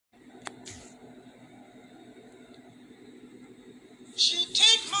She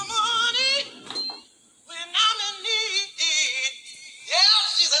take my money when I'm in need. Yeah,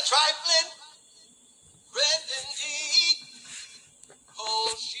 she's a trifling friend indeed.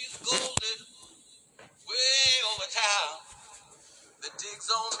 Oh, she's golden way over town. The digs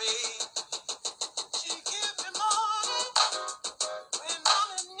on me. She give me money when I'm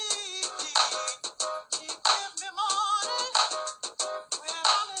in need. She give me money when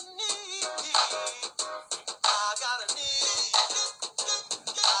I'm in need. I got a need.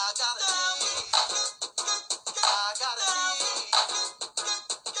 I got a need. I got a need.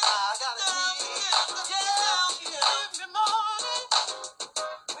 I got a need. Yeah, she give me money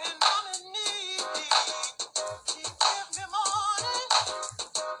when I'm in need. She give me money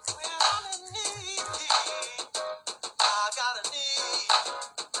when I'm in need. I got a need.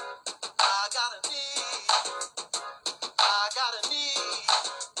 I got a need. I got a need.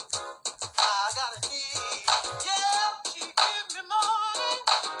 I got a need. Yeah, she give me money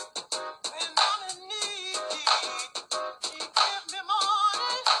when I'm in need. She give me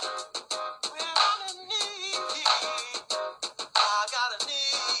money when I'm in need. I got a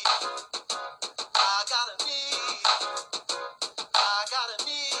need. I got a need. I got a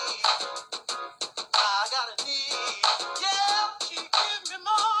need. I got a need. Yeah, she give me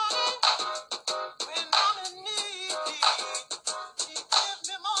money when I'm in need. She give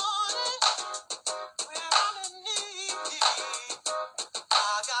me money when I'm in need.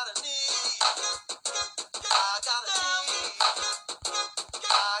 I got a need. I got a need.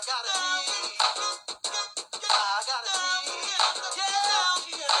 I got a need. I got a need. Yeah,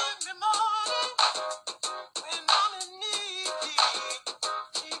 she give me money when I'm in need.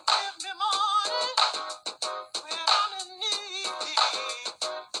 She give me money when I'm in need.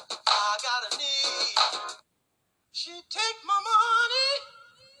 I got a need. She take my money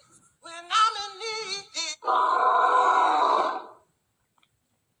when I'm in need.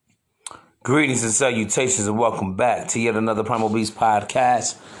 Greetings and salutations and welcome back to yet another Primal Beast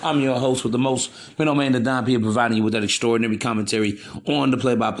podcast. I'm your host with the most, middle man, the Don P, providing you with that extraordinary commentary on the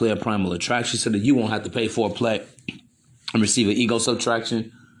play-by-play of Primal Attraction so that you won't have to pay for a play and receive an ego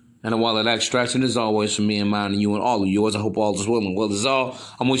subtraction and a wallet extraction. As always, from me and mine and you and all of yours. I hope all is well and well is all.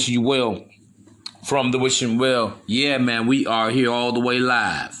 I'm wishing you well from the wishing well. Yeah, man, we are here all the way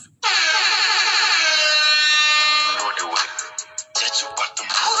live.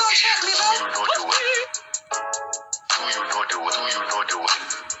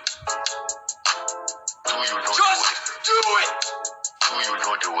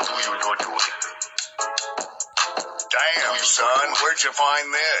 Damn, son, where'd you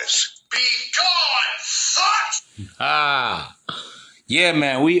find this? Be gone, fuck! Yeah,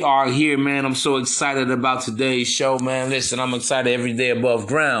 man, we are here, man. I'm so excited about today's show, man. Listen, I'm excited every day above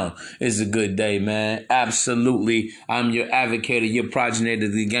ground is a good day, man. Absolutely. I'm your advocate, your progenitor,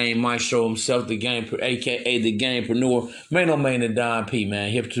 the game maestro himself, the game, a.k.a. the gamepreneur, main the Don P, man.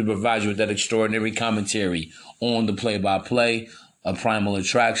 Here to provide you with that extraordinary commentary on the play-by-play of Primal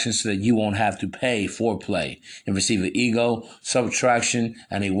Attraction so that you won't have to pay for play and receive an ego, subtraction,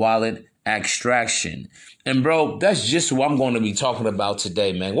 and a wallet extraction. And bro, that's just what I'm going to be talking about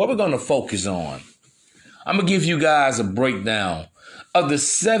today, man. What we're going to focus on. I'm going to give you guys a breakdown of the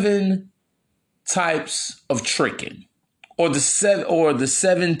 7 types of tricking, or the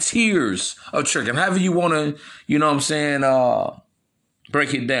 7 tiers of tricking. However you want to, you know what I'm saying,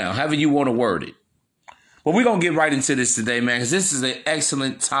 break it down. However you want to word it. But we're going to get right into this today, man, because this is an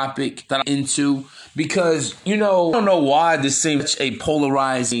excellent topic that I'm into because, you know, I don't know why this seems such a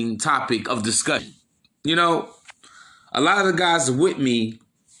polarizing topic of discussion. You know, a lot of the guys are with me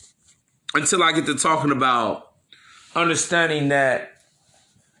until I get to talking about understanding that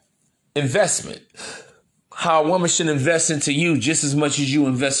investment, how a woman should invest into you just as much as you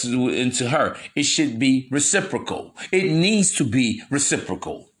invested into her. It should be reciprocal. It needs to be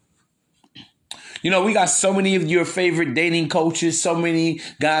reciprocal. You know, we got so many of your favorite dating coaches, so many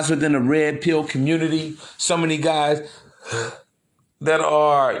guys within the red pill community, so many guys that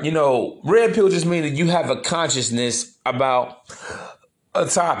are, you know, red pill just means that you have a consciousness about a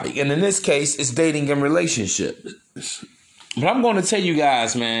topic. And in this case, it's dating and relationship. But I'm going to tell you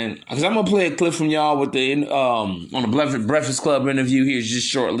guys, man, because I'm going to play a clip from y'all with the on the Breakfast Club interview here just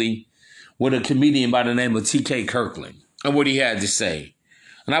shortly with a comedian by the name of T.K. Kirkland and what he had to say.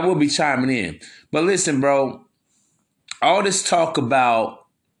 And I will be chiming in. But listen, bro, all this talk about,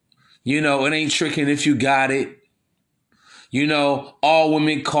 you know, it ain't tricking if you got it. You know, all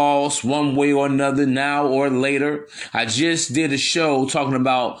women cost one way or another, now or later. I just did a show talking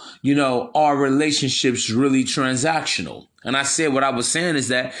about, you know, are relationships really transactional? And I said what I was saying is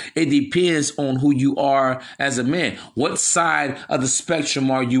that it depends on who you are as a man. What side of the spectrum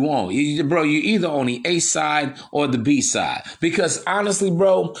are you on? Bro, you're either on the A side or the B side. Because honestly,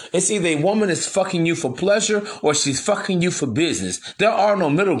 bro, it's either a woman is fucking you for pleasure or she's fucking you for business. There are no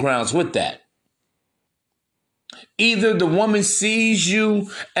middle grounds with that. Either the woman sees you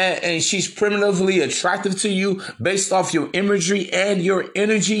and she's primitively attractive to you based off your imagery and your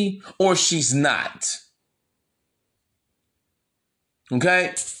energy, or she's not.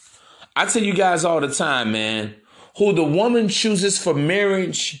 Okay? I tell you guys all the time, man, who the woman chooses for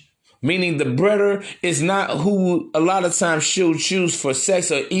marriage, meaning the breeder, is not who a lot of times she'll choose for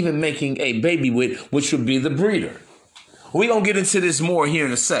sex or even making a baby with, which would be the breeder. We're going to get into this more here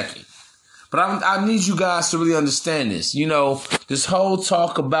in a second. But I need you guys to really understand this. You know, this whole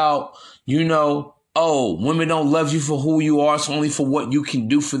talk about, you know, oh, women don't love you for who you are. It's only for what you can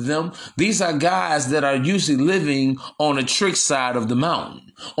do for them. These are guys that are usually living on a trick side of the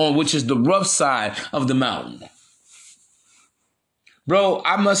mountain, on which is the rough side of the mountain. Bro,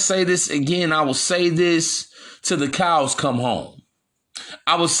 I must say this again. I will say this till the cows come home.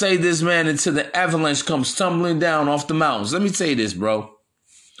 I will say this, man, until the avalanche comes tumbling down off the mountains. Let me tell you this, bro.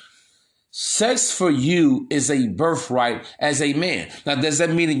 Sex for you is a birthright as a man. Now, does that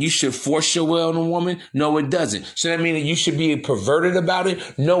mean that you should force your will on a woman? No, it doesn't. Should that mean that you should be perverted about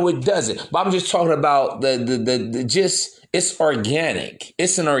it? No, it doesn't. But I'm just talking about it's organic.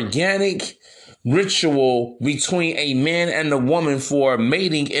 It's an organic ritual between a man and a woman for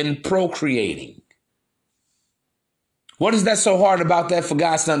mating and procreating. What is that so hard about that for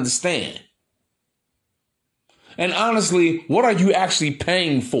guys to understand? And honestly, what are you actually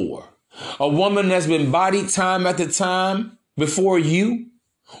paying for? A woman that's been bodied time after time before you?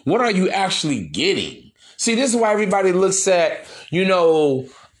 What are you actually getting? See, this is why everybody looks at, you know,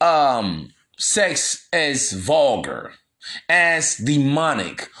 sex as vulgar, as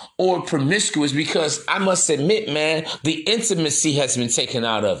demonic or promiscuous, because I must admit, man, the intimacy has been taken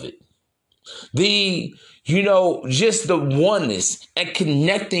out of it. Just the oneness and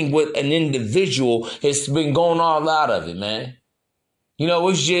connecting with an individual has been going all out of it, man. You know,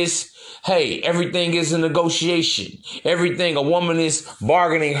 it's just, hey, everything is a negotiation. Everything, a woman is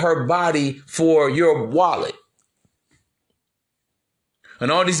bargaining her body for your wallet.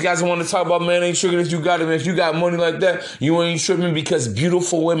 And all these guys want to talk about, man, ain't tricking if you got it. If you got money like that, you ain't tripping because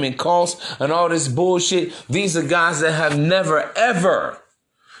beautiful women cost and all this bullshit. These are guys that have never, ever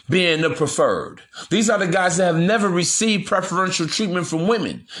been the preferred. These are the guys that have never received preferential treatment from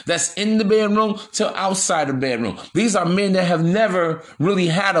women. That's in the bedroom to outside the bedroom. These are men that have never really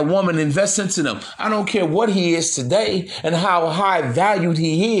had a woman invest into them. I don't care what he is today and how high valued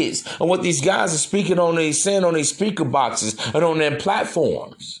he is and what these guys are speaking on, they saying on their speaker boxes and on their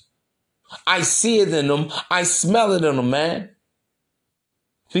platforms. I see it in them. I smell it in them, man.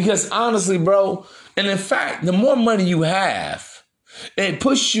 Because honestly, bro, and in fact, the more money you have, it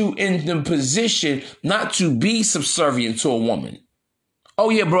puts you in the position not to be subservient to a woman. Oh,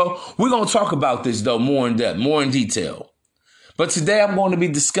 yeah, bro. We're going to talk about this, though, more in depth, more in detail. But today I'm going to be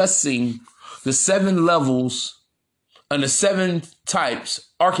discussing the 7 levels and the 7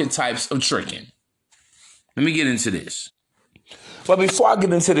 archetypes of tricking. Let me get into this. But before I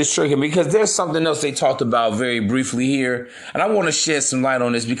get into this tricking, because there's something else they talked about very briefly here, and I want to shed some light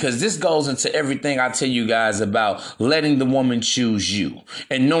on this because this goes into everything I tell you guys about letting the woman choose you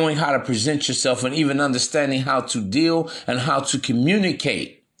and knowing how to present yourself and even understanding how to deal and how to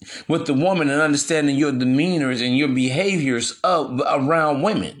communicate with the woman and understanding your demeanors and your behaviors around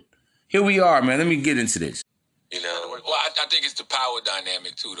women. Here we are, man. Let me get into this. You know, well, I think it's the power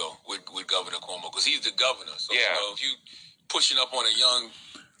dynamic too, though, with Governor Cuomo, because he's the governor. So, yeah. You know, if you pushing up on a young...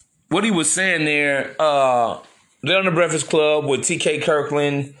 What he was saying there, they're on the Breakfast Club with T.K.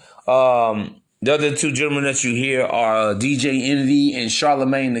 Kirkland. The other 2 gentlemen that you hear are DJ Envy and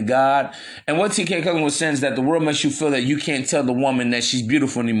Charlemagne the God. And what T.K. Kirkland was saying is that the world makes you feel that you can't tell the woman that she's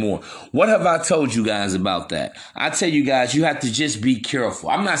beautiful anymore. What have I told you guys about that? I tell you guys, you have to just be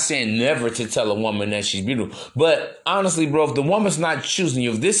careful. I'm not saying never to tell a woman that she's beautiful. But honestly, bro, if the woman's not choosing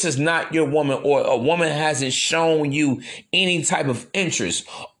you, if this is not your woman or a woman hasn't shown you any type of interest,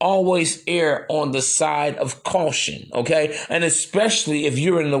 always err on the side of caution, okay? And especially if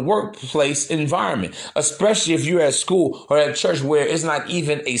you're in the workplace environment, especially if you're at school or at church where it's not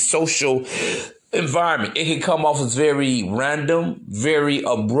even a social environment. It can come off as very random, very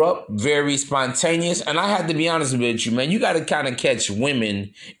abrupt, very spontaneous. And I have to be honest with you, man, you got to kind of catch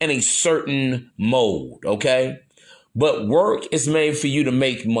women in a certain mode, okay? But work is made for you to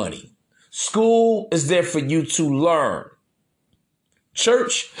make money. School is there for you to learn.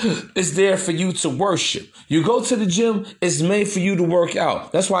 Church is there for you to worship. You go to the gym, it's made for you to work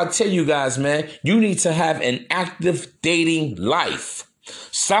out. That's why I tell you guys, man, you need to have an active dating life.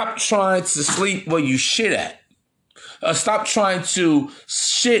 Stop trying to sleep where you shit at. Stop trying to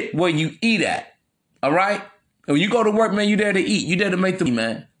shit where you eat at. All right? When you go to work, man, you there to eat. You there to make the money,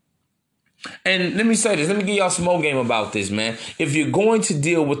 man. And let me say this. Let me give y'all some more game about this, man. If you're going to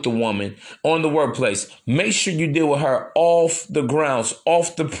deal with the woman on the workplace, make sure you deal with her off the grounds,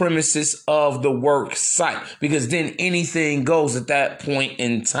 off the premises of the work site, because then anything goes at that point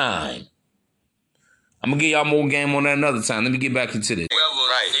in time. I'm going to give y'all more game on that another time. Let me get back into this. Well,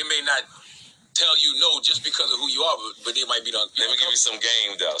 right. They may not tell you no just because of who you are, but they might be done. Let me give you some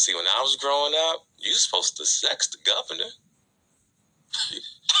game, though. See, when I was growing up, you supposed to sex the governor.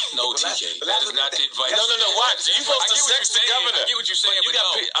 No, TJ. That is not the advice. No. Watch. You supposed to sex the governor. I get what you're saying, but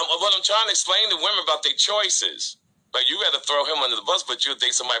no. What I'm trying to explain to women about their choices. Like, you got to throw him under the bus, but you'll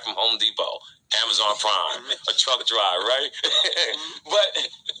date somebody from Home Depot, Amazon Prime, a truck drive, right? But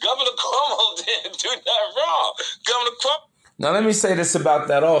Governor Cuomo didn't do nothing wrong. Governor Cuomo. Now, let me say this about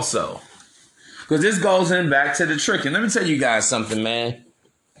that also, because this goes in back to the trick. And let me tell you guys something, man.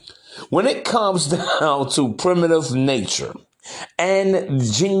 When it comes down to primitive nature and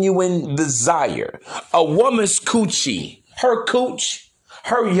genuine desire, a woman's coochie, her cooch,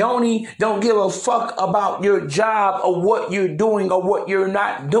 her yoni don't give a fuck about your job or what you're doing or what you're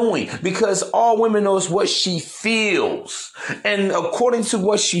not doing, because all women know is what she feels. And according to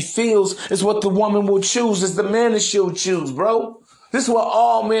what she feels is what the woman will choose, is the man that she'll choose, bro. This is what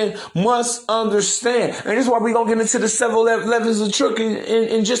all men must understand. And this is why we're going to get into the several levels of trick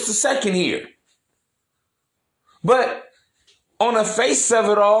in just a second here. But on the face of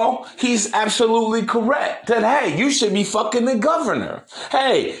it all, he's absolutely correct that, hey, you should be fucking the governor.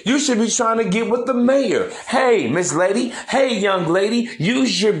 Hey, you should be trying to get with the mayor. Hey, Miss Lady. Hey, young lady,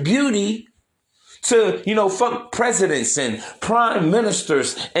 use your beauty to, fuck presidents and prime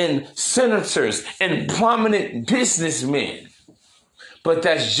ministers and senators and prominent businessmen. But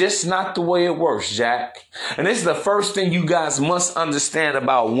that's just not the way it works, Jack. And this is the first thing you guys must understand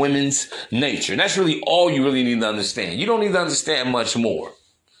about women's nature. And that's really all you really need to understand. You don't need to understand much more.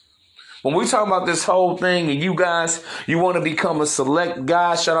 When we talk about this whole thing and you guys, you want to become a select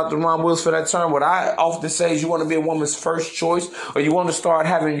guy, shout out to Ron Wills for that term. What I often say is you want to be a woman's first choice, or you want to start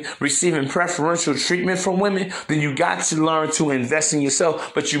receiving preferential treatment from women, then you got to learn to invest in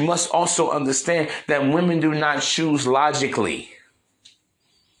yourself. But you must also understand that women do not choose logically.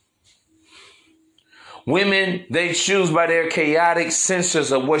 Women, they choose by their chaotic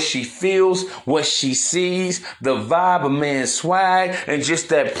sensors of what she feels, what she sees, the vibe of man's swag, and just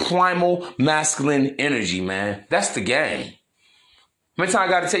that primal masculine energy, man. That's the game. Many times I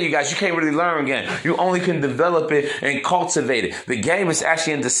got to tell you guys, you can't really learn game. You only can develop it and cultivate it. The game is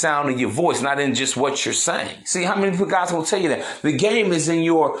actually in the sound of your voice, not in just what you're saying. See, how many guys will tell you that? The game is in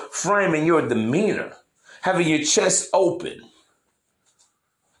your frame and your demeanor. Having your chest open.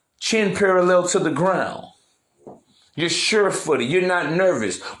 Chin parallel to the ground. You're sure-footed. You're not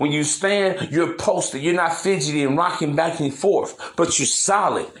nervous. When you stand, you're posted. You're not fidgety and rocking back and forth, but you're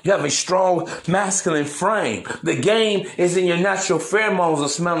solid. You have a strong masculine frame. The game is in your natural pheromones of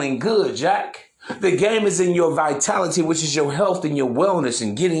smelling good, Jack. The game is in your vitality, which is your health and your wellness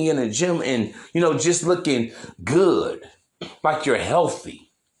and getting in the gym and, just looking good, like you're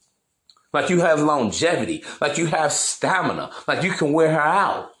healthy. Like you have longevity, like you have stamina, like you can wear her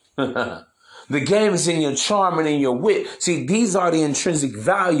out. The game is in your charm and in your wit. See, these are the intrinsic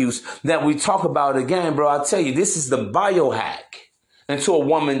values that we talk about again, bro. I tell you, this is the biohack into a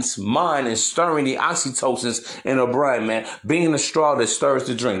woman's mind and stirring the oxytocins in her brain, man. Being the straw that stirs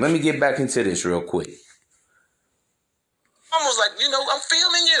the drink. Let me get back into this real quick. Almost like, I'm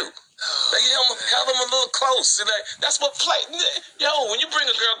feeling you. Like, have them a little close. And that's what play. When you bring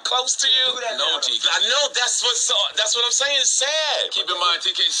a girl close to you. No, TK. I know that's what I'm saying. It's sad. Keep in mind,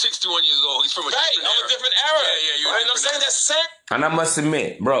 TK is 61 years old. He's from a different era. I'm a different era. Yeah, you're right? I'm saying that's sad. And I must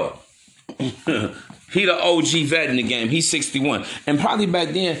admit, bro, he the OG vet in the game. He's 61. And probably back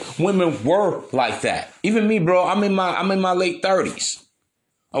then, women were like that. Even me, bro, I'm in my late 30s.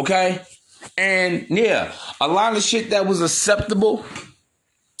 Okay? And yeah, a lot of shit that was acceptable,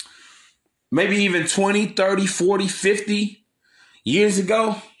 maybe even 20, 30, 40, 50 years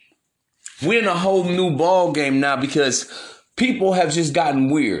ago, we're in a whole new ball game now, because people have just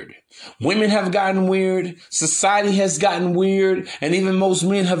gotten weird. Women have gotten weird. Society has gotten weird. And even most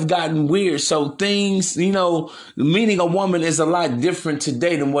men have gotten weird. So things, you know, meeting a woman is a lot different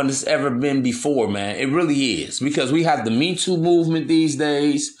today than what it's ever been before, man. It really is. Because we have the Me Too movement these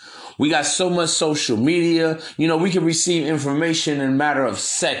days. We got so much social media. You know, we can receive information in a matter of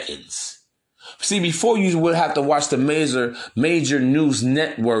seconds. See, before you would have to watch the major news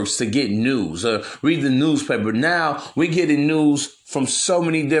networks to get news or read the newspaper. Now we're getting news from so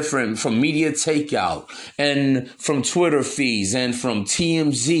many different, from Media Takeout and from Twitter feeds and from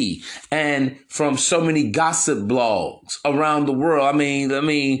TMZ and from so many gossip blogs around the world. I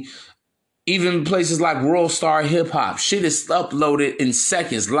mean, even places like World Star Hip Hop, shit is uploaded in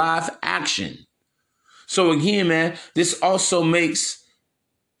seconds, live action. So again, man, this also makes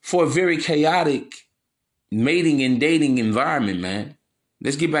for a very chaotic mating and dating environment, man.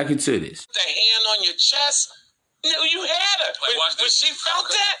 Let's get back into this. The hand on your chest. No, you had her. Like, watch when this. she felt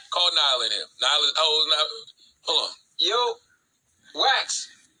that. Call Nyla in here. Nyla, hold on. Yo,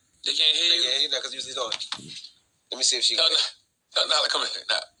 Wax. They can't hear you. Yeah, because you on. Let me see if she No, Nyla, come here.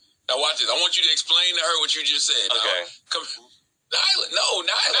 Now watch this. I want you to explain to her what you just said. Okay. Come here. Nyla. No,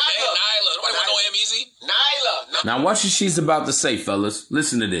 Nyla, man. Nyla. Nobody want no M-Easy. Nyla. Now watch what she's about to say, fellas.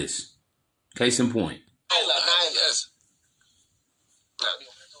 Listen to this. Case in point. Nyla. Yes.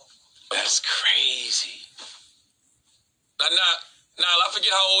 That's crazy. Now, Nyla, I forget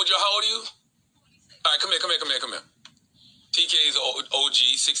how old are you? All right, come here. TK is OG,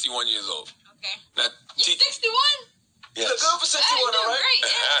 61 years old. Okay. Now, You're 61? You look good for 61, all right? Great,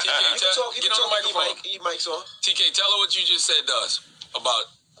 yeah. TK, get on the microphone. Your mic's on. TK, tell her what you just said to us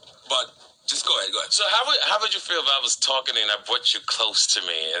about. Just go ahead. So how would you feel if I was talking and I brought you close to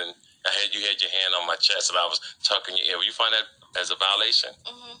me and you had your hand on my chest and I was talking your ear? Would you find that as a violation?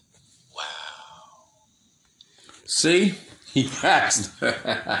 Mm-hmm. Wow. See? He asked.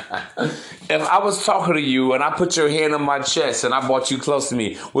 If I was talking to you and I put your hand on my chest and I brought you close to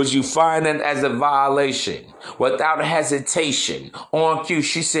me, would you find it as a violation? Without hesitation. On cue,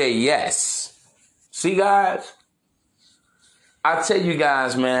 she said yes. See, guys? I tell you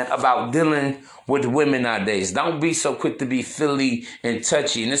guys, man, about dealing with women nowadays. Don't be so quick to be filly and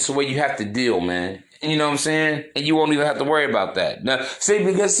touchy. And this is the way you have to deal, man. You know what I'm saying? And you won't even have to worry about that. Now, see,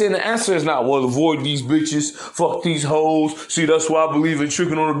 because the answer is not, well, avoid these bitches, fuck these hoes. See, that's why I believe in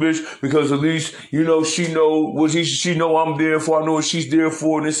tricking on a bitch, because at least, you know, she know I'm there for, I know what she's there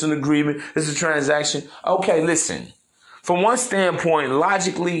for, and it's an agreement, it's a transaction. Okay, listen. From one standpoint,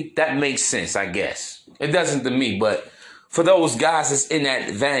 logically, that makes sense, I guess. It doesn't to me, but for those guys that's in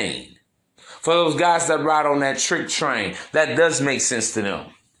that vein, for those guys that ride on that trick train, that does make sense to them.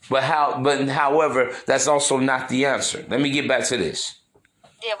 However, that's also not the answer. Let me get back to this.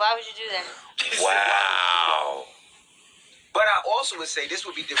 Yeah, why would you do that? Wow. But I also would say this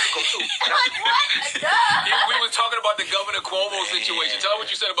would be difficult too. We were talking about the Governor Cuomo situation. Tell her what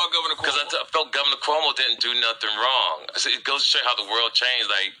you said about Governor Cuomo. Because I felt Governor Cuomo didn't do nothing wrong. So it goes to show how the world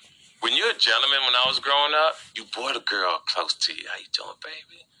changed. Like, when you're a gentleman, when I was growing up, you brought a girl close to you. How you doing,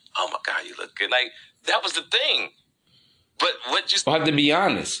 baby? Oh, my God, you look good. Like, that was the thing. But what you... I have to be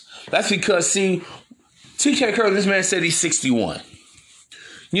honest. That's because, see, TK Curry, this man said he's 61.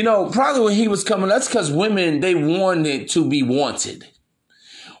 You know, probably when he was coming, that's because women, they wanted to be wanted.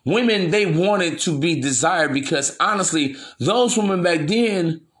 Women, they wanted to be desired because, honestly, those women back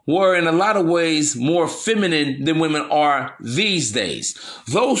then were in a lot of ways more feminine than women are these days.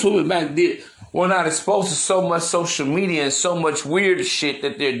 Those women back then were not exposed to so much social media and so much weird shit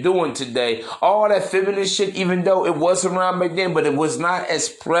that they're doing today. All that feminine shit, even though it was around back then, but it was not as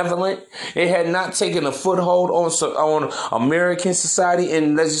prevalent. It had not taken a foothold on American society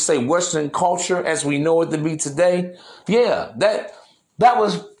and, let's just say, Western culture as we know it to be today. Yeah, that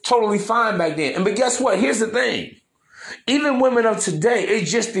was totally fine back then. But guess what? Here's the thing. Even women of today, it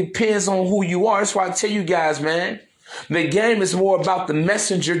just depends on who you are. That's why I tell you guys, man, the game is more about the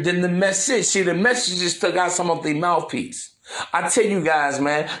messenger than the message. See, the message just took out some of the mouthpiece. I tell you guys,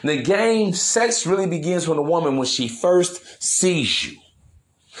 man, the game, sex really begins with a woman when she first sees you.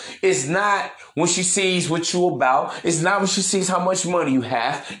 It's not when she sees what you about. It's not when she sees how much money you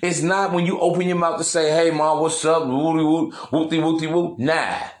have. It's not when you open your mouth to say, hey, mom, what's up? Whoop-de-whoop-de-whoop.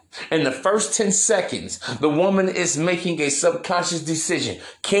 Nah. In the first 10 seconds, the woman is making a subconscious decision.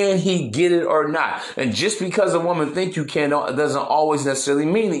 Can he get it or not? And just because a woman thinks you can, it doesn't always necessarily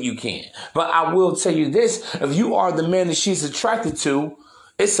mean that you can. But I will tell you this, if you are the man that she's attracted to,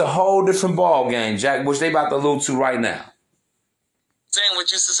 it's a whole different ball game, Jack, which they about to allude to right now. Saying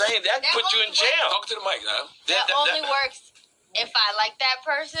what you used to say, that put you in jail. Talk to the mic now. That only works if I like that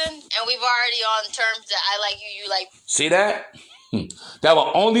person and we've already on terms that I like you, you like. See that? That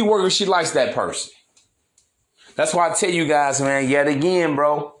will only work if she likes that person. That's why I tell you guys, man, yet again,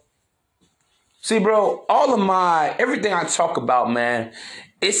 bro. See, bro, everything I talk about, man,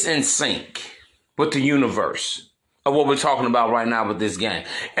 it's in sync with the universe of what we're talking about right now with this game.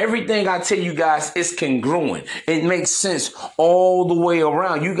 Everything I tell you guys is congruent. It makes sense all the way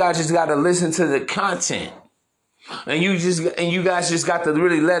around. You guys just got to listen to the content. And you guys just got to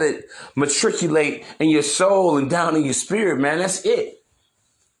really let it matriculate in your soul and down in your spirit, man. That's it.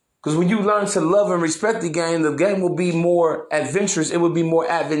 Because when you learn to love and respect the game will be more adventurous. It will be more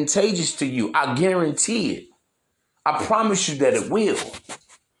advantageous to you. I guarantee it. I promise you that it will.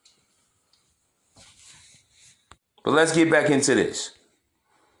 But let's get back into this.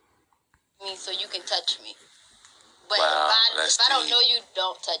 Me so you can touch me. But Wow, if I don't know you,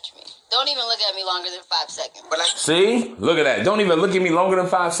 don't touch me. Don't even look at me longer than 5 seconds. See? Look at that. Don't even look at me longer than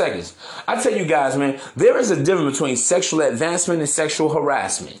 5 seconds. I tell you guys, man, there is a difference between sexual advancement and sexual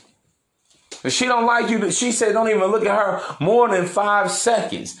harassment. If she don't like you, she said don't even look at her more than 5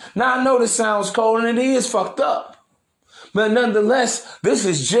 seconds. Now, I know this sounds cold and it is fucked up. But nonetheless, this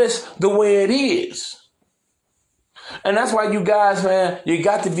is just the way it is. And that's why you guys, man, you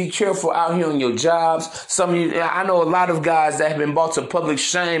got to be careful out here on your jobs. I know a lot of guys that have been brought to public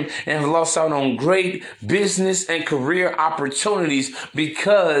shame and have lost out on great business and career opportunities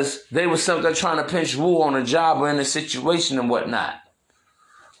because they were something trying to pinch wool on a job or in a situation and whatnot.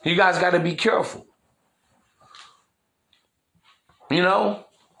 You guys got to be careful. You know?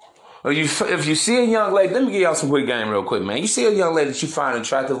 If you see a young lady, let me give y'all some quick game real quick, man. You see a young lady that you find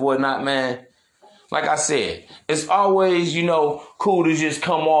attractive or whatnot, man. Like I said, it's always, cool to just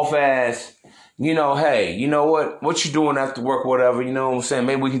come off as, hey, you know what you doing after work, whatever, you know what I'm saying?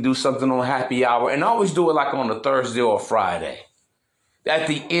 Maybe we can do something on happy hour. And always do it like on a Thursday or a Friday at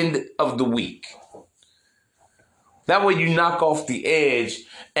the end of the week. That way you knock off the edge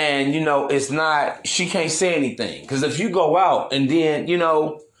and, she can't say anything. Because if you go out and then,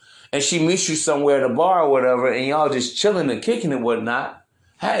 and she meets you somewhere at a bar or whatever and y'all just chilling and kicking and whatnot,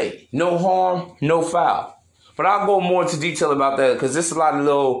 hey, no harm, no foul. But I'll go more into detail about that because there's a lot of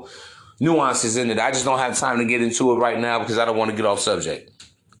little nuances in it. I just don't have time to get into it right now because I don't want to get off subject.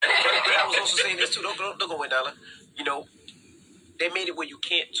 I was also saying this too. Don't go away, Dollar. They made it where you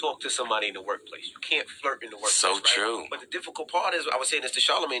can't talk to somebody in the workplace. You can't flirt in the workplace. So right? true. But the difficult part is, I was saying this to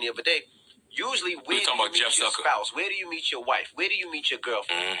Charlamagne the other day. Usually, where do you meet your spouse? Where do you meet your wife? Where do you meet your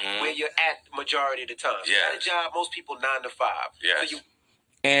girlfriend? Mm-hmm. Where you're at the majority of the time. Yeah. At a job, most people 9 to 5. Yes. So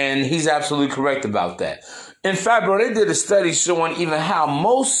And he's absolutely correct about that. In fact, bro, they did a study showing even how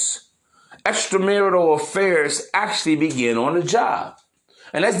most extramarital affairs actually begin on the job.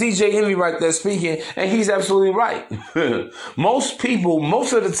 And that's DJ Envy right there speaking, and he's absolutely right. Most people,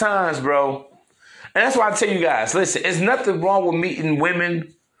 most of the times, bro, and that's why I tell you guys, listen, there's nothing wrong with meeting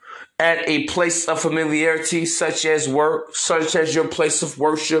women at a place of familiarity, such as work, such as your place of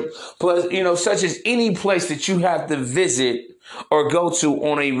worship, plus, such as any place that you have to visit or go to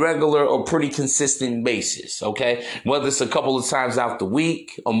on a regular or pretty consistent basis, okay? Whether it's a couple of times out the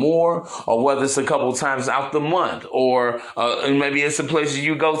week or more, or whether it's a couple of times out the month, or maybe it's a place that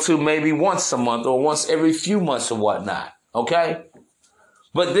you go to maybe once a month or once every few months or whatnot, okay?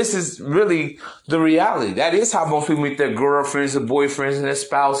 But this is really the reality. That is how most people meet their girlfriends, their boyfriends, and their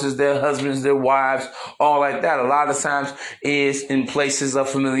spouses, their husbands, their wives, all like that. A lot of times is in places of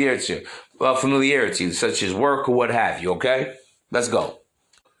familiarity, such as work or what have you, okay? Let's go.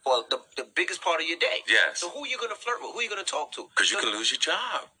 Well, the biggest part of your day. Yes. So who are you going to flirt with? Who are you going to talk to? Because you can lose your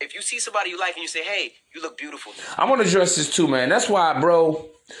job. If you see somebody you like and you say, hey, you look beautiful. I want to address this too, man. That's why, bro,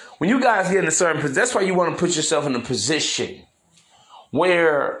 when you guys get in a certain position, that's why you want to put yourself in a position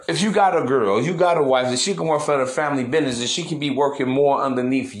where if you got a girl, you got a wife, that she can work for the family business, and she can be working more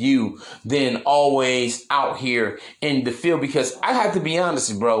underneath you than always out here in the field. Because I have to be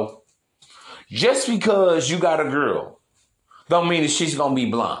honest, bro, just because you got a girl don't mean that she's going to be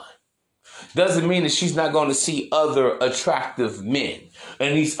blind. Doesn't mean that she's not going to see other attractive men.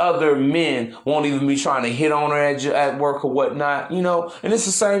 And these other men won't even be trying to hit on her at work or whatnot, And it's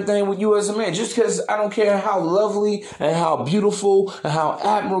the same thing with you as a man. Just because I don't care how lovely and how beautiful and how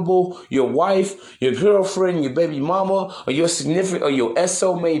admirable your wife, your girlfriend, your baby mama, or your significant or your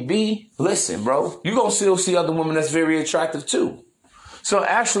SO may be, listen, bro, you're going to still see other women that's very attractive too. So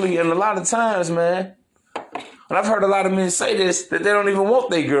actually, and a lot of times, man, and I've heard a lot of men say this, that they don't even want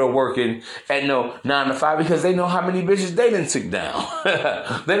their girl working at 9 to 5 because they know how many bitches they done took down.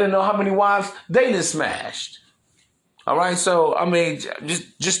 They didn't know how many wives they done smashed. All right, so,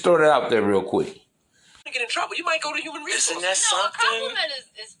 just throw that out there real quick. get in trouble. You might go to human resources. Isn't that No, a something? compliment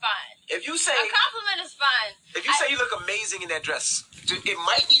is fine. If you say A compliment is fine. if you say you look amazing in that dress, It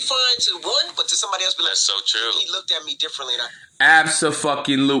might be fine to one, but to somebody else, be like, That's so true. he looked at me differently. And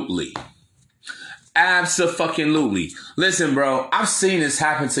Abso-fucking-lutely. Abso-fucking-lutely. Listen, bro, I've seen this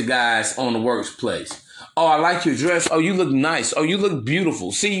happen to guys on the workplace. Oh, I like your dress. Oh, you look nice. Oh, you look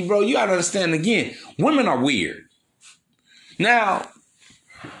beautiful. See, bro, you gotta understand again, women are weird. Now,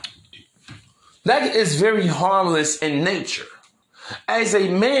 that is very harmless in nature. As a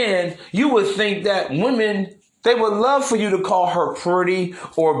man, you would think that women, they would love for you to call her pretty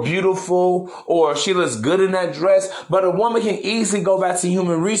or beautiful or she looks good in that dress. But a woman can easily go back to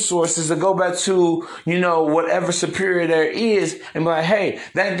human resources or go back to, whatever superior there is and be like, hey,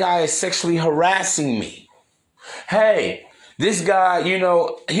 that guy is sexually harassing me. Hey, this guy,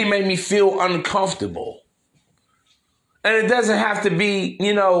 he made me feel uncomfortable. And it doesn't have to be,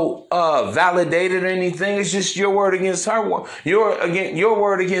 validated or anything. It's just your word against her word. Your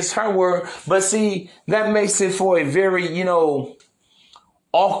word against her word. But see, that makes it for a very,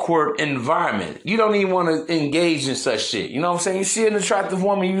 awkward environment. You don't even want to engage in such shit. You know what I'm saying? You see an attractive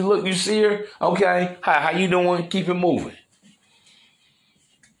woman, you see her. Okay. Hi, how you doing? Keep it moving.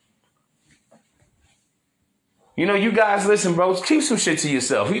 You guys, listen, bro, keep some shit to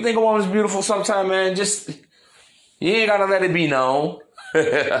yourself. You think a woman's beautiful sometime, man, you ain't gotta let it be known.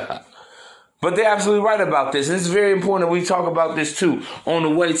 But they're absolutely right about this. And it's very important that we talk about this too on the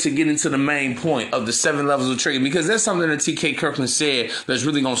way to get into the main point of the 7 levels of trigger, because that's something that TK Kirkland said that's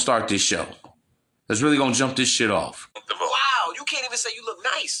really gonna start this show. That's really gonna jump this shit off. wow, you can't even say you look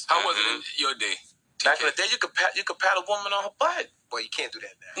nice. How was it in your day? Back in the day, you could pat a woman on her butt. Boy, you can't do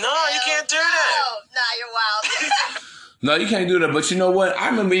that now. No, you can't do that. Oh, nah, you're wild. No, you can't do that. But you know what? I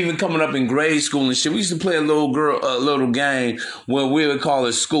remember even coming up in grade school and shit. We used to play a little game where we would call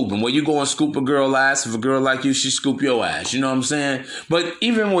it scooping, where you go and scoop a girl ass. If a girl like you, she scoop your ass. You know what I'm saying? But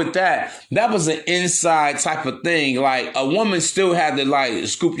even with that was an inside type of thing. Like, a woman still had to,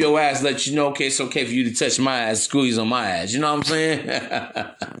 scoop your ass, let you know, okay, it's okay for you to touch my ass, squeeze on my ass. You know what I'm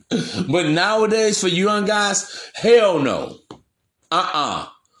saying? But nowadays, for you young guys, hell no.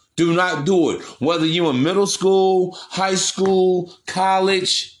 Do not do it. Whether you in middle school, high school,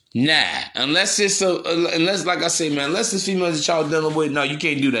 college, nah. Unless like I say, man, unless it's females that y'all dealing with, no, you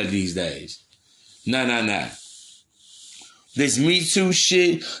can't do that these days. Nah. This Me Too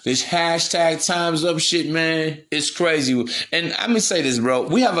shit, this hashtag times up shit, man, it's crazy. And I'm gonna say this, bro.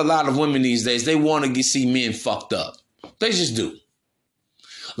 We have a lot of women these days, they want to see men fucked up. They just do.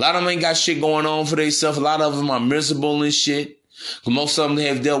 A lot of them ain't got shit going on for themselves. A lot of them are miserable and shit. Most of them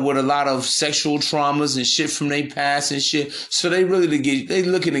have dealt with a lot of sexual traumas and shit from their past and shit. So they looking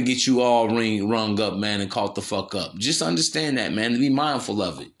to get you all rung up, man, and caught the fuck up. Just understand that, man, and be mindful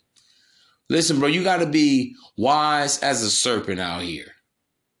of it. Listen, bro, you got to be wise as a serpent out here.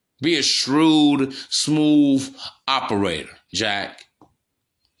 Be a shrewd, smooth operator, Jack.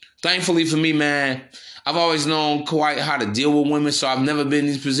 Thankfully for me, man, I've always known quite how to deal with women, so I've never been in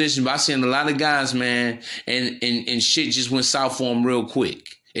these positions. But I've seen a lot of guys, man, and shit just went south for them real quick.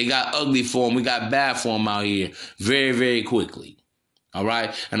 It got ugly for them. We got bad for them out here very, very quickly. All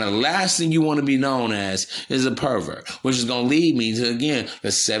right? And the last thing you want to be known as is a pervert, which is going to lead me to, again,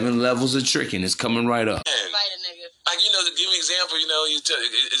 the 7 levels of tricking. It's coming right up. Fight a nigga. Like, to give me an example,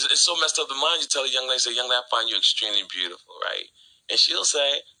 it's so messed up the mind. You tell a young lady, say, young lady, I find you extremely beautiful, right? And she'll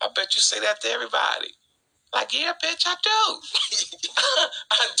say, I bet you say that to everybody. Like, yeah, bitch, I do.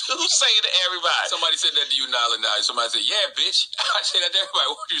 I do say it to everybody. Somebody said that to you, Nala. Somebody said, yeah, bitch. I say that to everybody.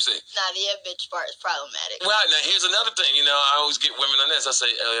 What would you say? Nah, the yeah, bitch part is problematic. Well, now, here's another thing. I always get women on this. I say,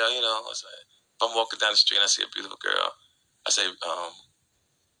 if I'm walking down the street and I see a beautiful girl, I say,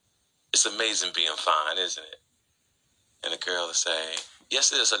 it's amazing being fine, isn't it? And the girl will say,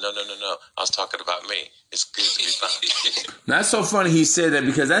 yes, it is. I said, no. I was talking about me. It's good to be fine. That's so funny he said that,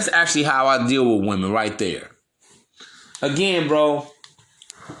 because that's actually how I deal with women right there. Again, bro,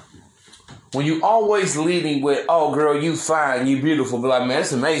 when you always leading with, oh, girl, you fine, you beautiful, but like, man,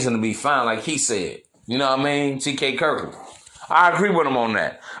 it's amazing to be fine, like he said. You know what I mean? TK Kirkland. I agree with him on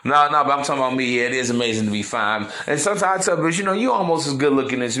that. No, but I'm talking about me. Yeah, it is amazing to be fine. And sometimes I tell people, you almost as good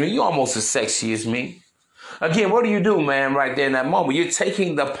looking as me. You almost as sexy as me. Again, what do, man, right there in that moment? You're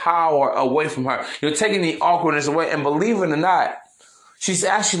taking the power away from her. You're taking the awkwardness away. And believe it or not, she's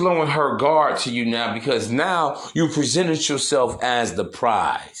actually lowering her guard to you now, because now you presented yourself as the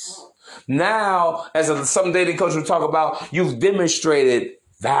prize. Now, as some dating coach will talk about, you've demonstrated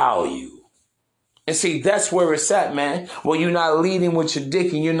value. And see, that's where it's at, man. Well, you're not leading with your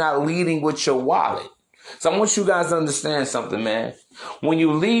dick and you're not leading with your wallet. So I want you guys to understand something, man. When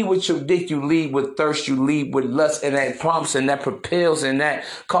you lead with your dick, you lead with thirst, you lead with lust, and that prompts and that propels and that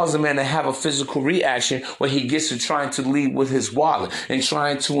causes a man to have a physical reaction where he gets to trying to lead with his wallet and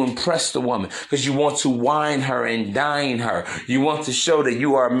trying to impress the woman because you want to wine her and dine her. You want to show that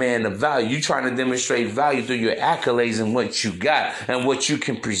you are a man of value. You're trying to demonstrate value through your accolades and what you got and what you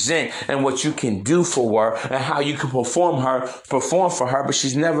can present and what you can do for her and how you can perform for her, but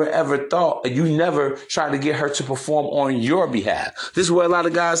she's never ever thought, you never tried to get her to perform on your behalf. This is where a lot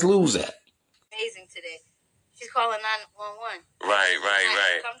of guys lose at. Amazing today. She's calling 911. Right.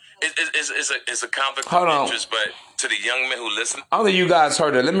 It's a conflict Hold of on. interest, but to the young men who listen, I don't think you guys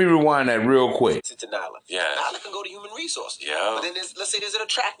heard that. Let me rewind that real quick. To Nala. Yeah. Nala can go to human resources. Yeah. But then let's say there's an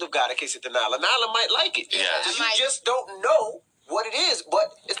attractive guy that can sit to Nala. Nala might like it. Yes. So you just don't know what it is,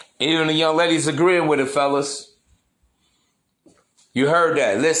 but it's Even the young ladies agreeing with it, fellas. You heard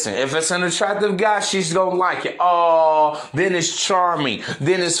that. Listen, if it's an attractive guy, she's gonna like it. Oh, then it's charming.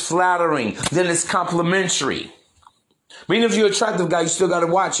 Then it's flattering. Then it's complimentary. But even if you're an attractive guy, you still gotta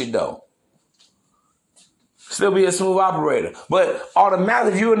watch it though. Still be a smooth operator. But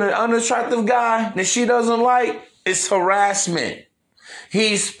automatically, if you're an unattractive guy that she doesn't like, it's harassment.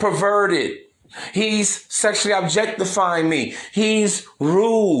 He's perverted. He's sexually objectifying me. He's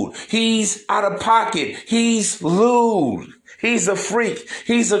rude. He's out of pocket. He's lewd. He's a freak.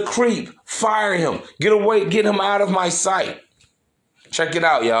 He's a creep. Fire him. Get away. Get him out of my sight. Check it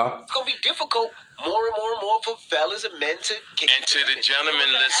out, y'all. going to be difficult more and more for fellas and men to kick. and to the gentlemen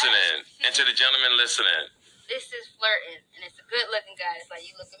listening, This is flirting, and it's a good-looking guy. It's like,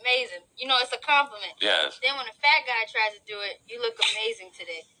 you look amazing. You know, it's a compliment. yes, Then when a fat guy tries to do it, you look amazing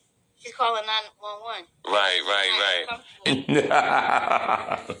today. She's calling 911. right.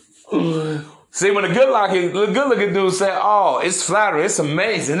 See, when a good-looking dude say, oh, it's flattering, it's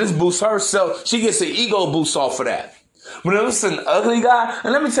amazing, this boosts her self, she gets an ego boost off of that. When it's an ugly guy,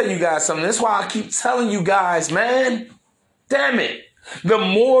 and let me tell you guys something, that's why I keep telling you guys, man, damn it. The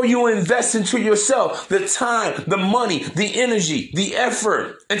more you invest into yourself, the time, the money, the energy, the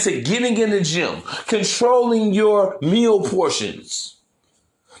effort into getting in the gym, controlling your meal portions,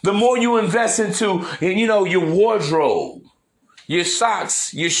 the more you invest into, your wardrobe, your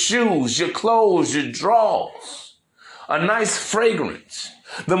socks, your shoes, your clothes, your drawers, a nice fragrance.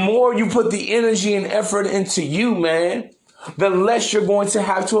 The more you put the energy and effort into you, man, the less you're going to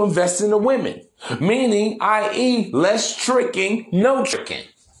have to invest in the women. Meaning, i.e., less tricking, no tricking.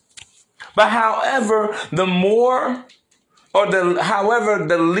 But however, the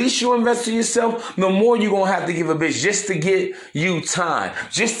least you invest in yourself, the more you're going to have to give a bitch just to get you time,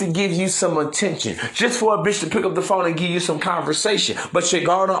 just to give you some attention, just for a bitch to pick up the phone and give you some conversation. But you're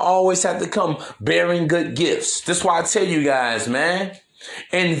going to always have to come bearing good gifts. That's why I tell you guys, man,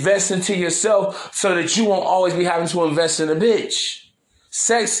 invest into yourself so that you won't always be having to invest in a bitch.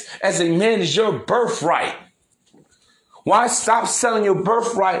 Sex as a man is your birthright. Why stop selling your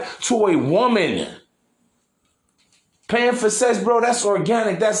birthright to a woman? Paying for sex, bro, that's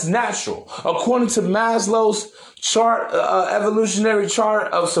organic, that's natural. According to Maslow's chart, evolutionary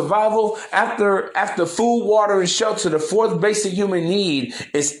chart of survival, after food, water, and shelter, the fourth basic human need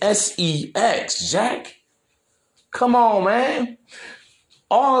is sex, Jack. Come on, man.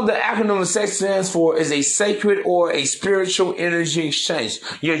 All the acronym of sex stands for is a sacred or a spiritual energy exchange.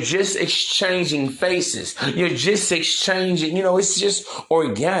 You're just exchanging faces. You're just exchanging, it's just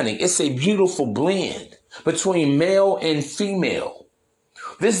organic. It's a beautiful blend between male and female.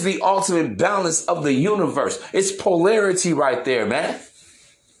 This is the ultimate balance of the universe. It's polarity right there, man.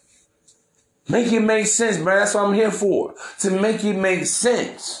 Make it make sense, man. That's what I'm here for. To make it make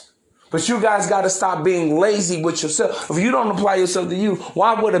sense. But you guys got to stop being lazy with yourself. If you don't apply yourself to you,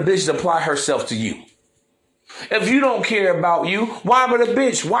 why would a bitch apply herself to you? If you don't care about you, why would a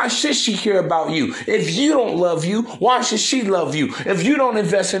bitch? Why should she care about you? If you don't love you, why should she love you? If you don't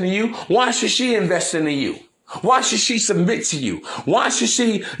invest into you, why should she invest into you? Why should she submit to you? Why should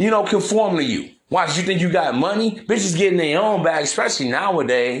she, conform to you? Why should you think you got money? Bitches getting their own bag, especially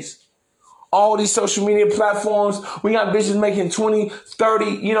nowadays. All these social media platforms, we got bitches making $20,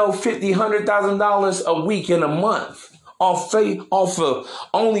 $30, $50, $100,000 a week in a month. Off of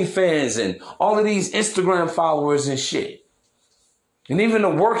OnlyFans and all of these Instagram followers and shit. And even the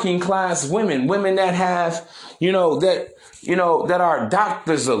working class women that have, that are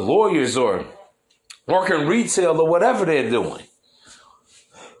doctors or lawyers or working retail or whatever they're doing.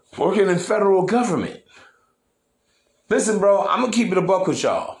 Working in federal government. Listen, bro, I'm going to keep it a buck with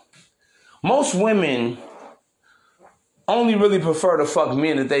y'all. Most women only really prefer to fuck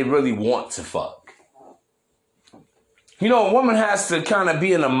men that they really want to fuck. A woman has to kind of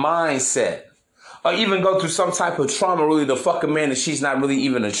be in a mindset or even go through some type of trauma really to fuck a man that she's not really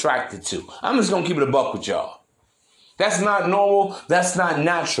even attracted to. I'm just going to keep it a buck with y'all. That's not normal. That's not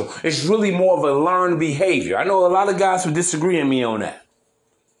natural. It's really more of a learned behavior. I know a lot of guys would disagree with me on that.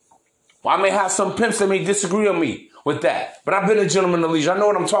 Well, I may have some pimps that may disagree with me with that. But I've been a gentleman of leisure. I know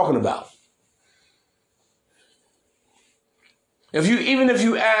what I'm talking about. Even if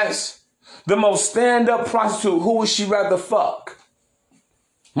you ask the most stand-up prostitute, who would she rather fuck?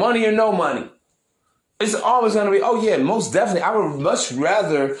 Money or no money? It's always going to be, oh yeah, most definitely. I would much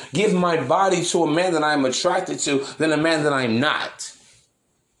rather give my body to a man that I'm attracted to than a man that I'm not.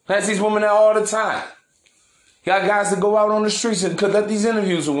 I see these women out all the time. Got guys that go out on the streets and conduct these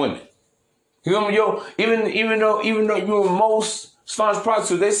interviews with women. You know, even though you're most staunch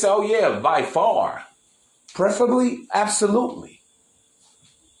prostitute, they say, oh yeah, by far. Preferably, absolutely.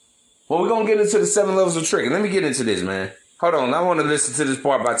 Well, we're going to get into the 7 levels of tricking. Let me get into this, man. Hold on. I want to listen to this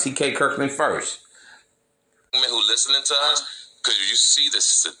part by T.K. Kirkland first. Women who listening to us, because you see the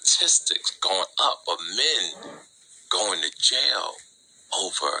statistics going up of men going to jail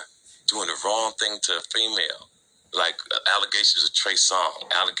over doing the wrong thing to a female. Like allegations of Trey Songz,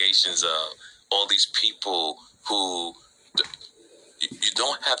 allegations of all these people who... You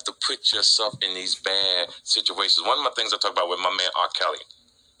don't have to put yourself in these bad situations. One of my things I talk about with my man R. Kelly.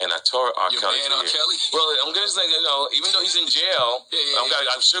 And I tore R. Kelly. Your man R. Kelly? Well, I'm going to say, even though he's in jail,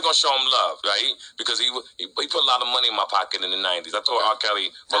 I'm sure going to show him love, right? Because he put a lot of money in my pocket in the 90s. I told R. Kelly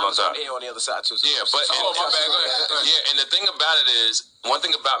for a long time. On the other side, too. Yeah, but... and the thing about it is, one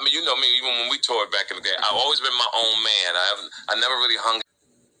thing about me, you know me, even when we toured back in the day, I've always been my own man. I never really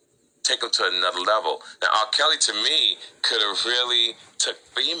take him to another level. Now, R. Kelly, to me, could have really took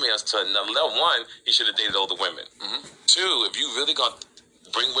females to another level. One, he should have dated older women. Mm-hmm. Two, if you really going to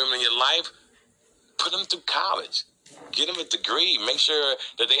bring women in your life, put them through college. Get them a degree. Make sure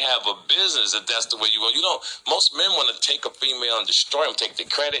that they have a business if that's the way you want. Most men want to take a female and destroy them, take their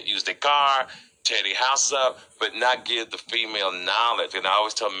credit, use their car, tear their house up, but not give the female knowledge. And I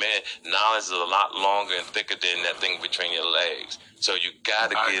always tell men, knowledge is a lot longer and thicker than that thing between your legs. So you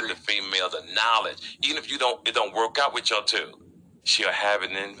got to give the female the knowledge. Even if it don't work out with y'all two, she'll have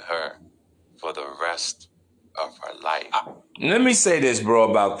it in her for the rest of her life. Let me say this,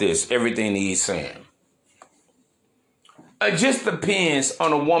 bro, about this, everything he's saying. It just depends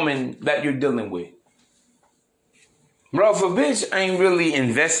on a woman that you're dealing with. Bro, if a bitch ain't really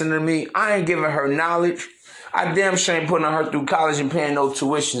investing in me, I ain't giving her knowledge, I damn sure ain't putting her through college and paying no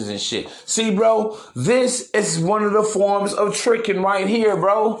tuitions and shit. See, bro, this is one of the forms of tricking right here,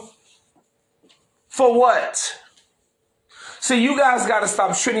 bro. For what? See, you guys got to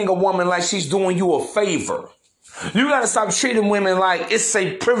stop treating a woman like she's doing you a favor. You got to stop treating women like it's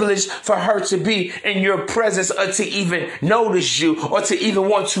a privilege for her to be in your presence or to even notice you or to even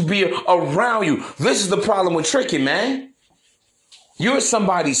want to be around you. This is the problem with tricking, man. You're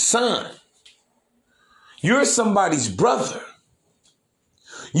somebody's son. You're somebody's brother.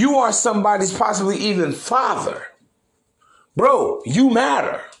 You are somebody's possibly even father. Bro, you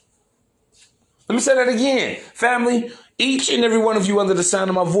matter. Let me say that again. Family, each and every one of you under the sound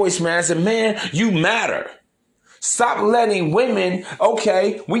of my voice, man, as a man, you matter. Stop letting women,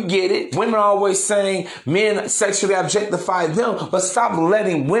 okay, we get it. Women are always saying men sexually objectify them, but stop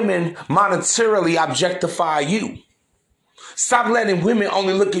letting women monetarily objectify you. Stop letting women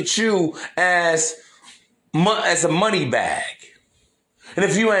only look at you as a money bag. And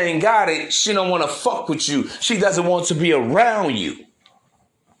if you ain't got it, she don't want to fuck with you. She doesn't want to be around you.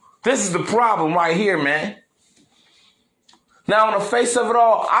 This is the problem right here, man. Now, on the face of it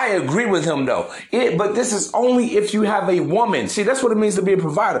all, I agree with him, though. But this is only if you have a woman. See, that's what it means to be a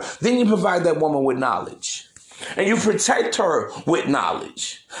provider. Then you provide that woman with knowledge. And you protect her with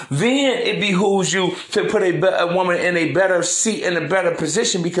knowledge. Then it behooves you to put a woman in a better seat, in a better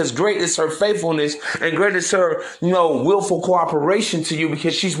position, because great is her faithfulness and great is her, willful cooperation to you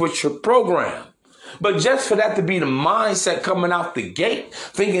because she's with your program. But just for that to be the mindset coming out the gate,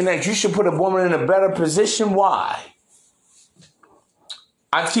 thinking that you should put a woman in a better position, why?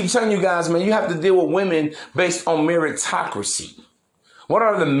 I keep telling you guys, man, you have to deal with women based on meritocracy. What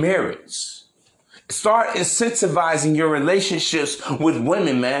are the merits? Start incentivizing your relationships with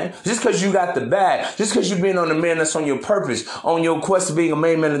women, man. Just because you got the bag, just because you've been on the man that's on your purpose, on your quest to being a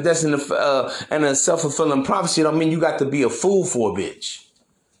made man and destined and a self-fulfilling prophecy, don't mean you got to be a fool for a bitch.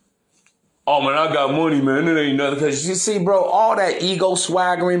 Oh, man, I got money, man. It ain't nothing. Because you see, bro, all that ego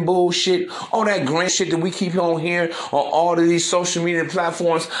swaggering bullshit, all that grand shit that we keep on hearing on all of these social media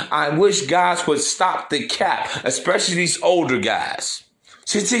platforms, I wish guys would stop the cap, especially these older guys.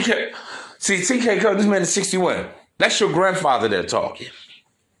 See, TK, this man is 61. That's your grandfather there talking.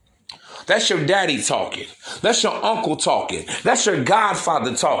 That's your daddy talking. That's your uncle talking. That's your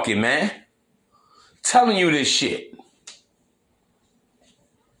godfather talking, man. Telling you this shit.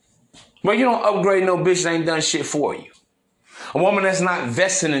 But you don't upgrade no bitch that ain't done shit for you. A woman that's not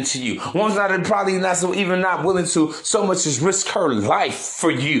vesting into you. A woman that's probably even not willing to so much as risk her life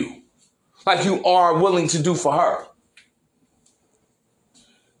for you. Like you are willing to do for her.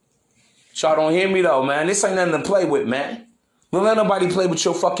 Y'all don't hear me though, man. This ain't nothing to play with, man. Don't let nobody play with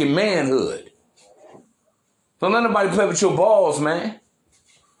your fucking manhood. Don't let nobody play with your balls, man.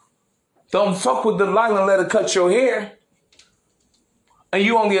 Don't fuck with Delilah and let her cut your hair. And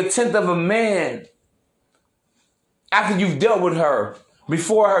you only a tenth of a man. After you've dealt with her.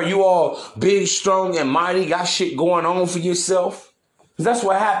 Before her, you all big, strong, and mighty. Got shit going on for yourself. Because that's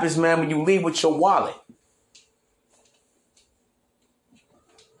what happens, man, when you leave with your wallet.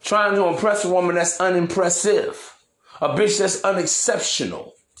 Trying to impress a woman that's unimpressive. A bitch that's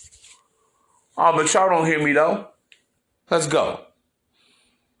unexceptional. Oh, but y'all don't hear me, though. Let's go.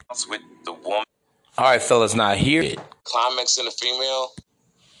 With the woman. All right, fellas, now hear it. Climax in a female.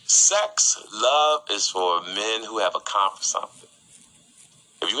 Sex, love is for men who have accomplished something.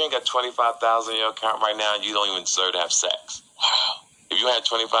 If you ain't got 25,000 in your account right now, you don't even deserve to have sex. Wow. If you had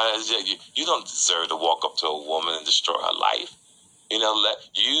 25,000, you don't deserve to walk up to a woman and destroy her life. You know,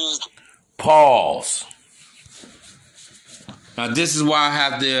 use. Pause. Now, this is why I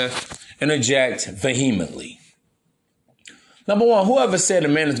have to interject vehemently. Number one, whoever said a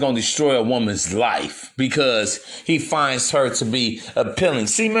man is going to destroy a woman's life because he finds her to be appealing.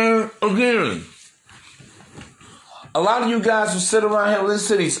 See, man, again, a lot of you guys who sit around here and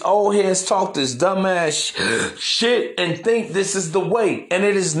listen to these old heads talk this dumbass shit and think this is the way, and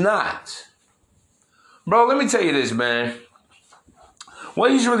it is not. Bro, let me tell you this, man.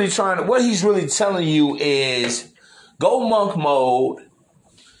 What he's really telling you is go monk mode,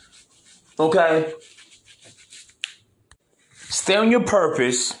 okay? Stay on your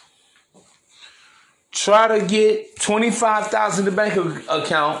purpose. Try to get 25,000 in the bank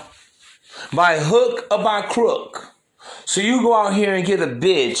account by hook or by crook. So you go out here and get a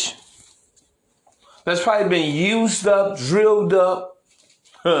bitch that's probably been used up, drilled up,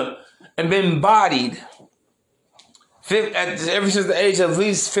 and been bodied ever since the age of at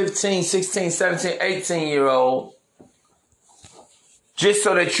least 15, 16, 17, 18-year-old, just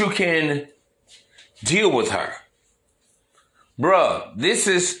so that you can deal with her. Bruh, this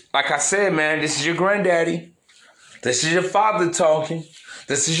is, like I said, man, this is your granddaddy. This is your father talking.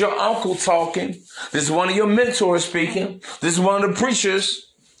 This is your uncle talking. This is one of your mentors speaking. This is one of the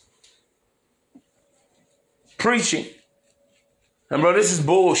preachers preaching. And bro, this is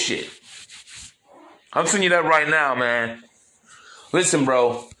bullshit. I'm telling you that right now, man. Listen,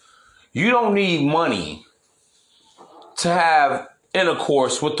 bro, you don't need money to have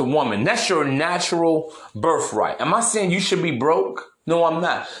intercourse with the woman. That's your natural birthright. Am I saying you should be broke? No, I'm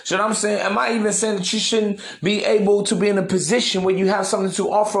not. So I'm saying, am I even saying that you shouldn't be able to be in a position where you have something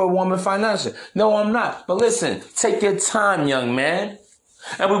to offer a woman financially? No, I'm not. But listen, take your time, young man.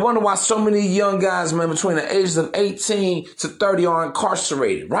 And we wonder why so many young guys, man, between the ages of 18 to 30 are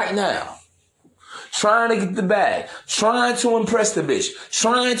incarcerated right now. Trying to get the bag, trying to impress the bitch,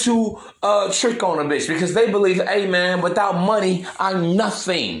 trying to trick on a bitch because they believe, hey man, without money, I'm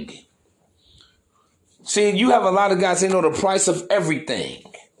nothing. See, you have a lot of guys, they know the price of everything.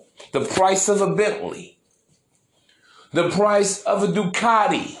 The price of a Bentley. The price of a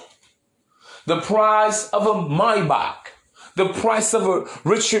Ducati. The price of a Maybach. The price of a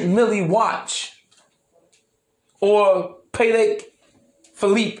Richard Mille watch. Or Patek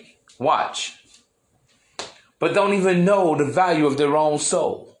Philippe watch. But don't even know the value of their own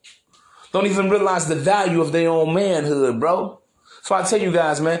soul. Don't even realize the value of their own manhood, bro. So I tell you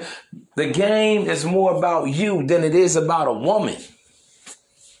guys, man, the game is more about you than it is about a woman.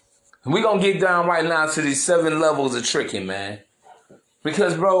 We're going to get down right now to these 7 levels of tricking, man.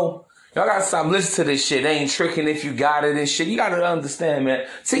 Because, bro, y'all got to stop listening to this shit. They ain't tricking if you got it and shit. You got to understand, man.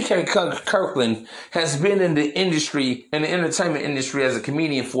 T.K. Kirkland has been in the industry, in the entertainment industry as a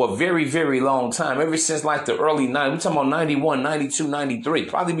comedian for a very, very long time. Ever since like the early 90s. We're talking about 91, 92, 93.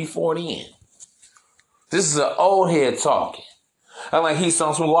 Probably before then. This is an old head talking. And like he's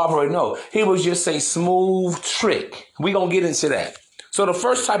some smooth operator. No, he was just a smooth trick. We gonna get into that. So the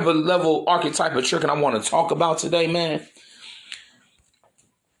first type of level archetype of trick I want to talk about today, man,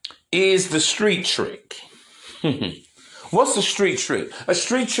 is the street trick. What's the street trick? A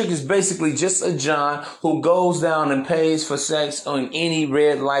street trick is basically just a John who goes down and pays for sex on any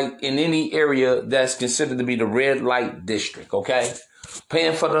red light in any area that's considered to be the red light district, okay?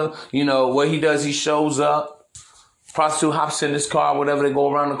 Paying for the, what he does, he shows up. Prostitute hops in this car, whatever, they go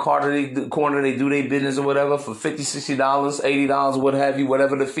around the corner, they do their business or whatever for $50, $60, $80, what have you,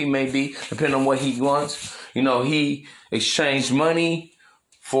 whatever the fee may be, depending on what he wants. You know, he exchanged money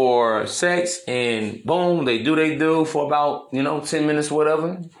for sex, and boom, they do for about, 10 minutes,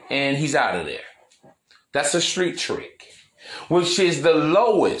 whatever, and he's out of there. That's a street trick, which is the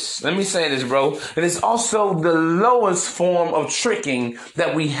lowest. Let me say this, bro. It is also the lowest form of tricking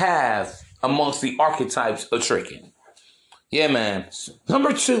that we have amongst the archetypes of tricking. Yeah, man.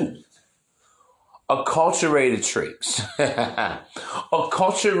 Number 2, acculturated tricks.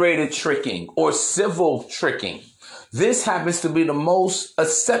 Acculturated tricking or civil tricking. This happens to be the most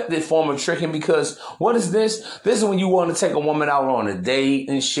accepted form of tricking because what is this? This is when you want to take a woman out on a date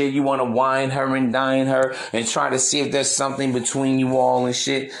and shit. You want to wine her and dine her and try to see if there's something between you all and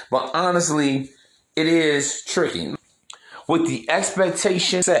shit. But honestly, it is tricking. With the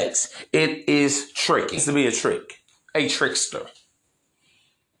expectation sex, it is tricking. It's to be a trick. A trickster.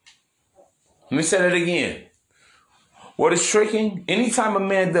 Let me say that again. What is tricking? Anytime a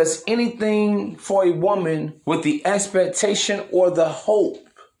man does anything for a woman with the expectation or the hope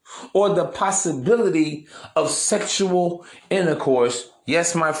or the possibility of sexual intercourse,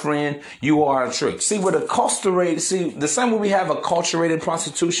 yes, my friend, you are a trick. See, with acculturated, the same way we have acculturated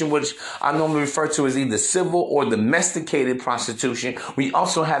prostitution, which I normally refer to as either civil or domesticated prostitution, we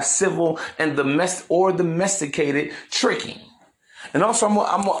also have civil and domesticated tricking. And also,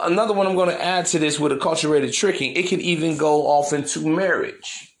 another one I'm going to add to this with acculturated tricking, it can even go off into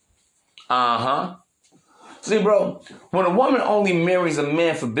marriage. See, bro, when a woman only marries a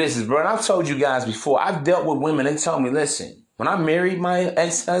man for business, bro, and I've told you guys before, I've dealt with women, they tell me, listen, when I married my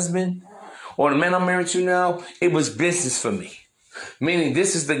ex-husband or the man I'm married to now, it was business for me. Meaning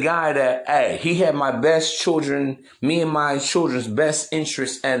this is the guy that, hey, he had my best children, me and my children's best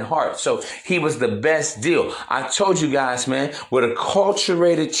interests at heart. So he was the best deal. I told you guys, man, with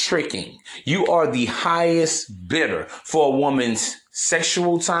acculturated tricking, you are the highest bidder for a woman's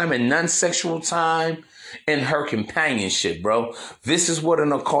sexual time and non-sexual time and her companionship, bro. This is what an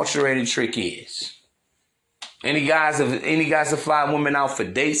acculturated trick is. Any guys that fly women out for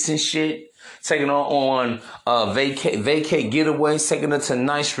dates and shit, taking her on vacate getaways, taking her to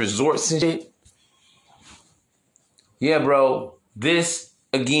nice resorts and shit. Yeah, bro. This,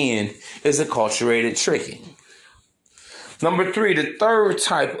 again, is acculturated tricking. Number 3, the third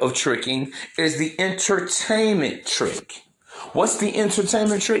type of tricking is the entertainment trick. What's the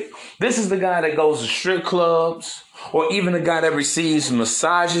entertainment trick? This is the guy that goes to strip clubs, or even a guy that receives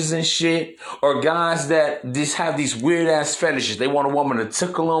massages and shit, or guys that just have these weird ass fetishes. They want a woman to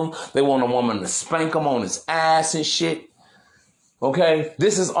tickle them. They want a woman to spank them on his ass and shit. Okay?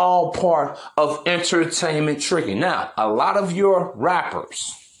 This is all part of entertainment tricking. Now, a lot of your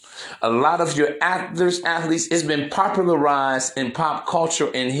rappers, a lot of your actors, athletes, it's been popularized in pop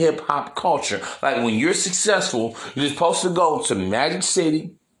culture and hip hop culture. Like when you're successful, you're supposed to go to Magic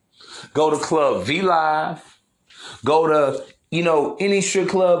City, go to Club V Live, go to, any strip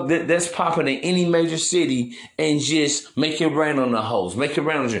club that's popping in any major city and just make it rain on the hoes. Make it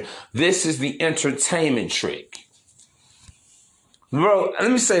rain on the. This is the entertainment trick. Bro,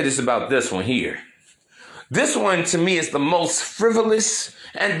 let me say this about this one here. This one, to me, is the most frivolous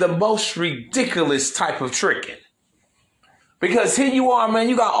and the most ridiculous type of tricking. Because here you are, man,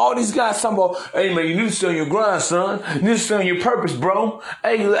 you got all these guys talking about, hey, man, you need to stay on your grind, son. You need to stay on your purpose, bro.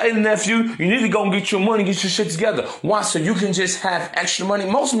 Hey, nephew, you need to go and get your money, get your shit together. Why? So you can just have extra money.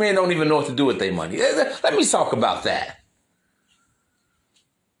 Most men don't even know what to do with their money. Let me talk about that.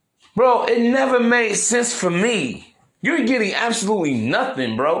 Bro, it never made sense for me. You're getting absolutely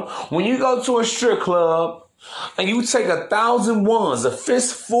nothing, bro. When you go to a strip club and you take 1,000 ones, a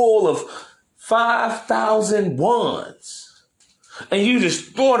fistful of 5,000 ones, and you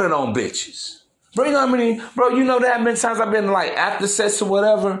just throwing it on bitches. Bro, you know how many, you know that many times I've been like after sets or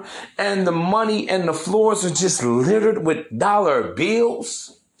whatever, and the money and the floors are just littered with dollar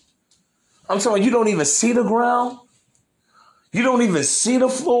bills. I'm talking, you don't even see the ground. You don't even see the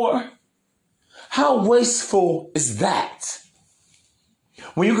floor. How wasteful is that?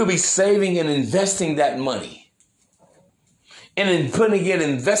 When you could be saving and investing that money and then putting it in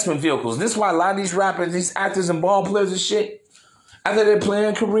investment vehicles. This is why a lot of these rappers, these actors and ball players and shit, after their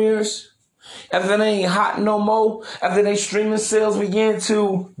playing careers, after they ain't hot no more, after their streaming sales begin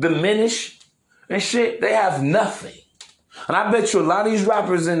to diminish and shit, they have nothing. And I bet you a lot of these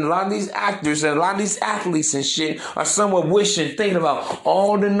rappers and a lot of these actors and a lot of these athletes and shit are somewhat wishing, thinking about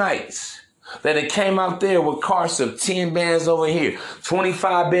all the nights that it came out there with cars of 10 bands over here,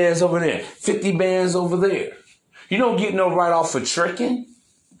 25 bands over there, 50 bands over there. You don't get no write-off for tricking.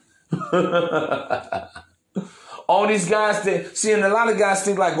 All these guys that see, and a lot of guys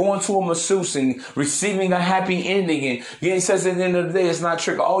think like going to a masseuse and receiving a happy ending and getting sex at the end of the day is not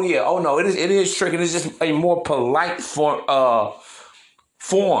tricking. Oh yeah, oh no, it is tricking. It's just a more polite form of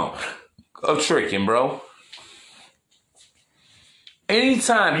tricking, bro.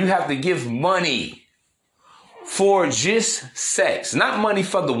 Anytime you have to give money for just sex, not money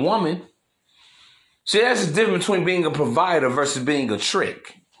for the woman. See, that's the difference between being a provider versus being a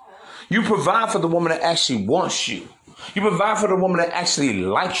trick. You provide for the woman that actually wants you. You provide for the woman that actually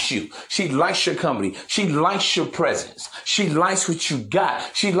likes you. She likes your company. She likes your presence. She likes what you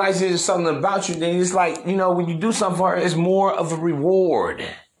got. She likes there's something about you. Then it's like, you know, when you do something for her, it's more of a reward.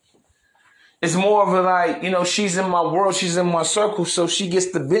 It's more of a like, you know, she's in my world. She's in my circle. So she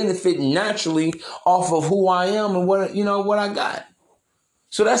gets the benefit naturally off of who I am and what, you know, what I got.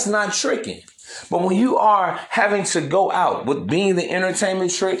 So that's not tricking. But when you are having to go out with being the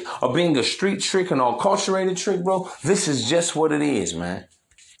entertainment trick or being a street trick and an acculturated trick, bro, this is just what it is, man.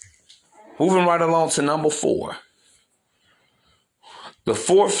 Moving right along to number 4. The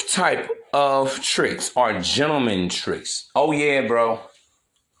 4th type of tricks are gentleman tricks. Oh, yeah, bro.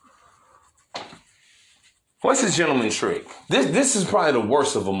 What's a gentleman trick? This is probably the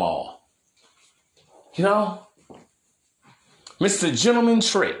worst of them all. You know? Mr. Gentleman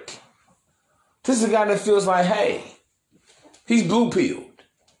Trick. This is a guy that feels like, hey, he's blue-pilled.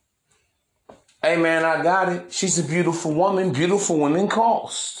 Hey, man, I got it. She's a beautiful woman. Beautiful women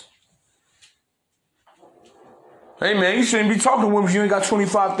cost. Hey, man, you shouldn't be talking to women if you ain't got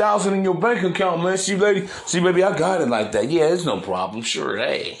 $25,000 in your bank account, man. See, baby, I got it like that. Yeah, it's no problem. Sure,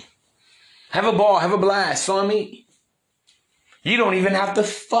 hey. Have a ball. Have a blast on me. You don't even have to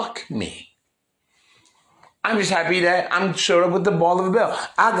fuck me. I'm just happy that I'm showed up with the ball of a bell.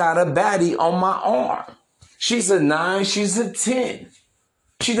 I got a baddie on my arm. She's a 9. She's a 10.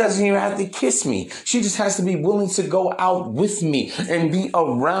 She doesn't even have to kiss me. She just has to be willing to go out with me and be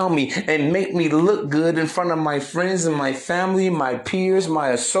around me and make me look good in front of my friends and my family, my peers, my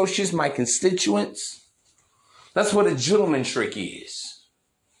associates, my constituents. That's what a gentleman trick is.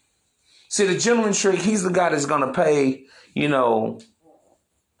 See, the gentleman trick, he's the guy that's going to pay, you know,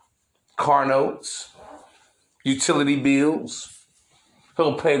 car notes, utility bills.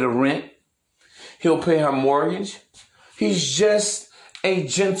 He'll pay the rent. He'll pay her mortgage. He's just a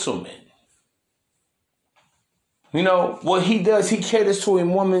gentleman. You know, what he does, he caters to a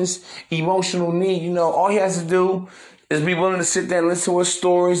woman's emotional need. You know, all he has to do is be willing to sit there and listen to her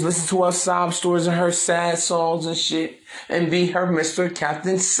stories, listen to her sob stories and her sad songs and shit, and be her Mr.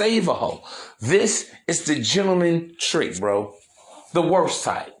 Captain Save-A-Ho. This is the gentleman trick, bro. The worst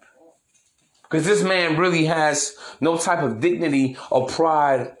type. Because this man really has no type of dignity or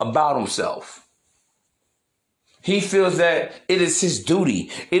pride about himself. He feels that it is his duty.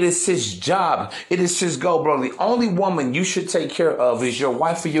 It is his job. It is his goal, bro. The only woman you should take care of is your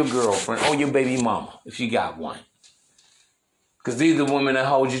wife or your girlfriend or your baby mama, if you got one. Because these are the women that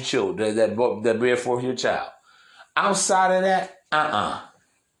hold your children, that bear forth your child. Outside of that,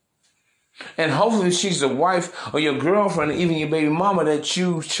 And hopefully she's a wife or your girlfriend or even your baby mama that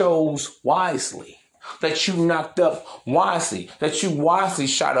you chose wisely, that you knocked up wisely, that you wisely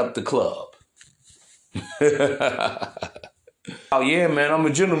shot up the club. Oh, yeah, man, I'm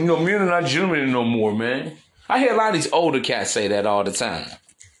a gentleman. You know, men are not gentlemen no more, man. I hear a lot of these older cats say that all the time.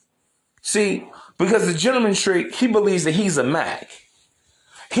 See, because the gentleman trick, he believes that he's a Mac.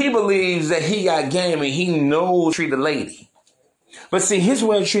 He believes that he got game and he knows how to treat a lady. But see, his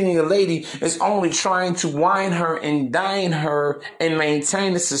way of treating a lady is only trying to wine her and dine her and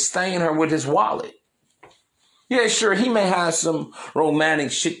maintain and sustain her with his wallet. Yeah, sure, he may have some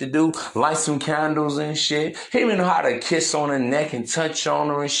romantic shit to do, light some candles and shit. He may know how to kiss on her neck and touch on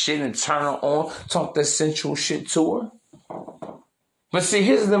her and shit and turn her on, talk that sensual shit to her. But see,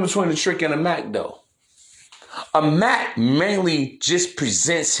 here's the difference between a trick and a Mac, though. A Mac mainly just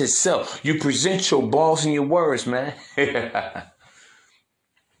presents himself. You present your balls and your words, man.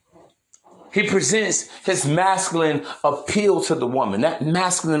 He presents his masculine appeal to the woman, that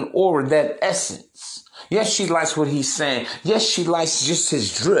masculine aura, that essence. Yes, she likes what he's saying. Yes, she likes just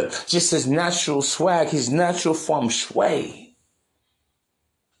his drip, just his natural swag, his natural feng shui.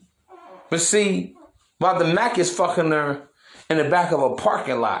 But see, while the Mac is fucking her in the back of a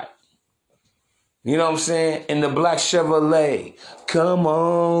parking lot, you know what I'm saying? In the black Chevrolet. Come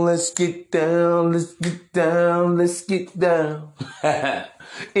on, let's get down, let's get down, let's get down.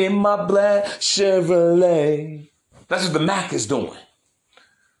 In my black Chevrolet. That's what the Mac is doing.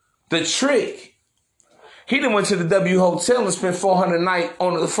 The trick, he done went to the W Hotel and spent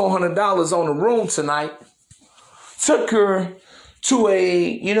 $400 on the room tonight. Took her to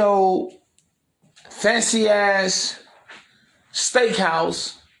a, fancy ass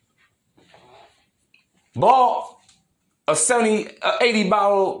steakhouse, bought a $80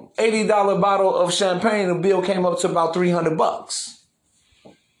 bottle of champagne. The bill came up to about $300.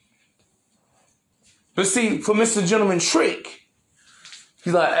 But see, for Mr. Gentleman Trick,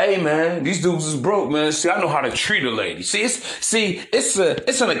 he's like, hey man, these dudes is broke, man. See, I know how to treat a lady. See,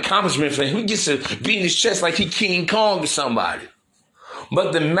 it's an accomplishment for him. He gets to beat in his chest like he King Kong or somebody.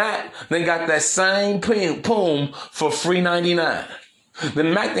 But the Mac then got that same poem for $3.99. The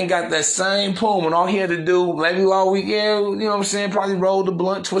Mac then got that same poem, and all he had to do, maybe all weekend, you know what I'm saying, probably roll the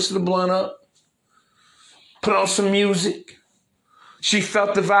blunt, twist the blunt up, put on some music. She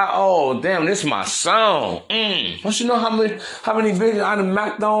felt the vibe. Oh, damn, this is my song. Don't you know how many bitches I done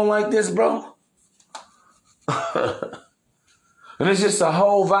macked on like this, bro? And it's just a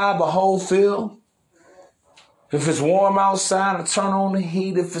whole vibe, a whole feel. If it's warm outside, I turn on the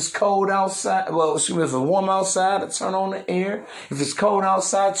heat. If it's cold outside, if it's warm outside, I turn on the air. If it's cold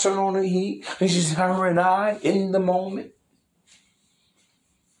outside, turn on the heat. It's just her and I in the moment.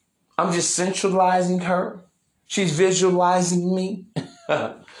 I'm just centralizing her. She's visualizing me.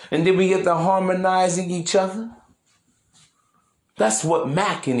 And then we get to harmonizing each other. That's what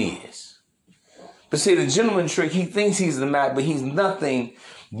Mackin' is. But see, the Gentleman Trick, he thinks he's the Mac, but he's nothing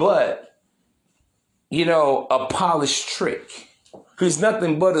but, a polished trick. He's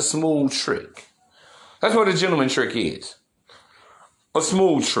nothing but a smooth trick. That's what a Gentleman Trick is. A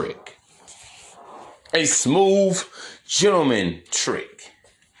smooth trick. A smooth gentleman trick.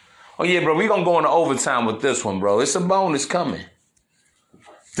 Oh yeah, bro, we're going to go into overtime with this one, bro. It's a bonus coming.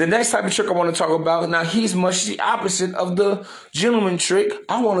 The next type of trick I want to talk about, now he's much the opposite of the gentleman trick.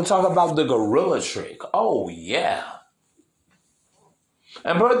 I want to talk about the gorilla trick. Oh yeah.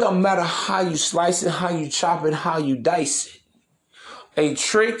 And bro, it don't matter how you slice it, how you chop it, how you dice it. A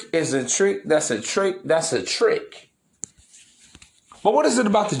trick is a trick. That's a trick. That's a trick. But what is it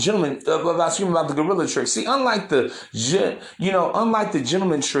about the about the gorilla trick? See, unlike the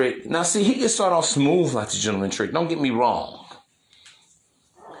gentleman trick. Now, see, he can start off smooth like the gentleman trick. Don't get me wrong.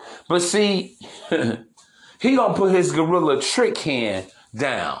 But see, he gonna put his gorilla trick hand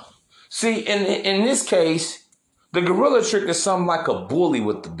down. See, in this case, the gorilla trick is something like a bully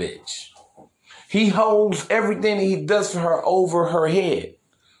with the bitch. He holds everything that he does for her over her head.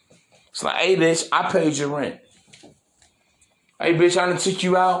 It's like, hey, bitch, I paid your rent. Hey, bitch, I done took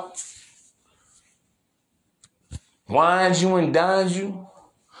you out. Wined you and dined you.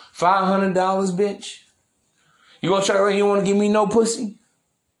 $500, bitch. You gonna try to, you wanna give me no pussy?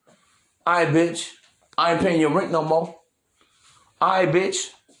 All right, bitch. I ain't paying your rent no more. All right,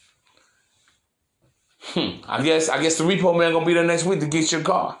 bitch. I guess the repo man gonna be there next week to get your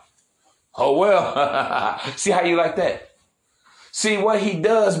car. Oh, well. See how you like that? See, what he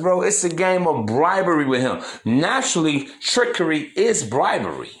does, bro, it's a game of bribery with him. Naturally, trickery is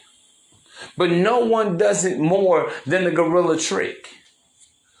bribery. But no one does it more than the gorilla trick.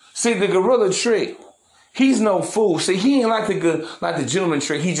 See, the gorilla trick, he's no fool. See, he ain't like the gentleman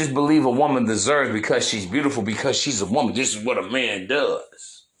trick. He just believe a woman deserves because she's beautiful, because she's a woman. This is what a man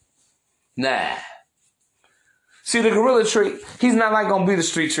does. Nah. See, the gorilla trick, he's not like gonna be the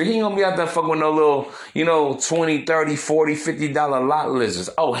street trick. He ain't gonna be out there fucking with no little, $20, $30, $40, $50 lot lizards.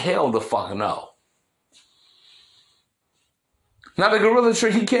 Oh, hell the fuck no. Now, the gorilla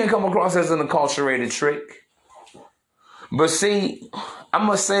trick, he can't come across as an acculturated trick. But see, I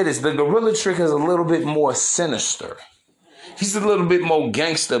must say this, the gorilla trick is a little bit more sinister. He's a little bit more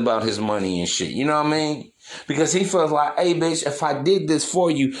gangster about his money and shit. You know what I mean? Because he feels like, hey, bitch, if I did this for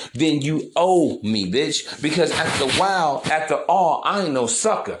you, then you owe me, bitch. Because after all, I ain't no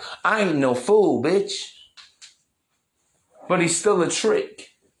sucker. I ain't no fool, bitch. But he's still a trick.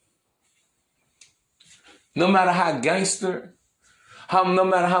 No matter how gangster, no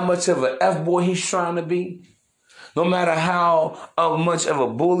matter how much of an F-boy he's trying to be, no matter how much of a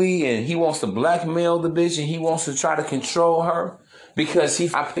bully and he wants to blackmail the bitch and he wants to try to control her because you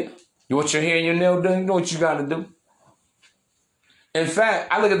want your hair and your nail done? You know what you got to do. In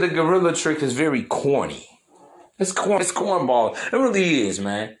fact, I look at the gorilla trick as very corny. It's cornball. It really is,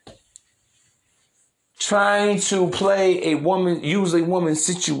 man. Trying to play use a woman's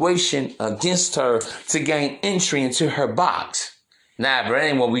situation against her to gain entry into her box. Nah, bro, that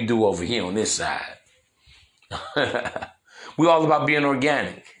ain't what we do over here on this side. We all about being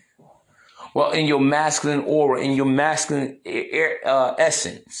organic. Well, in your masculine aura, in your masculine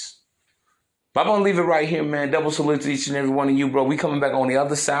essence. But I'm going to leave it right here, man. Double salute to each and every one of you, bro. We coming back on the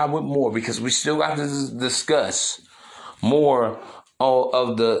other side with more because we still got to discuss more all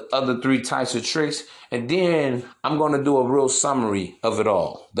of the other 3 types of tricks. And then I'm going to do a real summary of it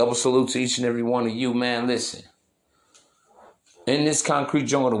all. Double salute to each and every one of you, man. Listen, in this concrete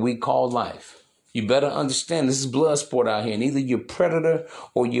jungle that we call life, you better understand this is blood sport out here. And either you're predator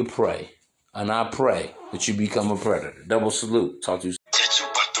or you prey. And I pray that you become a predator. Double salute. Talk to you.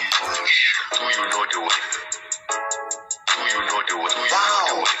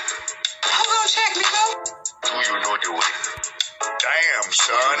 Damn,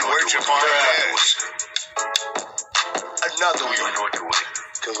 son, where'd you find this? Another one.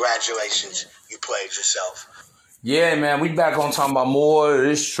 Congratulations, you played yourself. Yeah, man, we back on talking about more of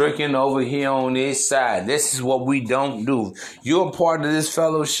this tricking over here on this side. This is what we don't do. You're a part of this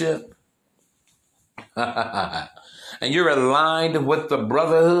fellowship. And you're aligned with the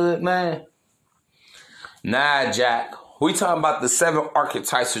brotherhood, man. Nah, Jack. We talking about the 7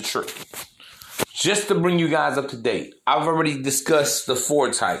 archetypes of trick. Just to bring you guys up to date, I've already discussed the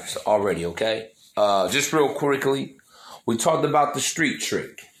 4 types already, okay? Just real quickly, we talked about the street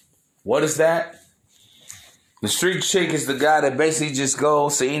trick. What is that? The street trick is the guy that basically just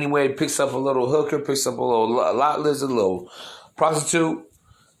goes to anywhere, picks up a little hooker, picks up a lot lizard, a little prostitute,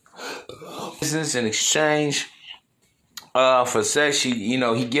 business in exchange for sex.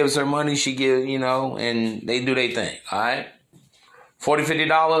 He gives her money, she gives, and they do their thing, all right? $40,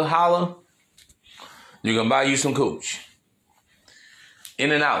 $50, holla. You're going to buy you some cooch.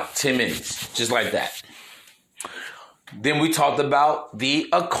 In and out, 10 minutes. Just like that. Then we talked about the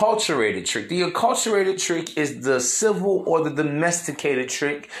acculturated trick. The acculturated trick is the civil or the domesticated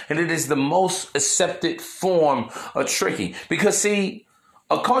trick. And it is the most accepted form of tricking. Because, see,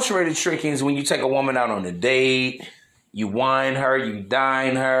 acculturated tricking is when you take a woman out on a date. You wine her, you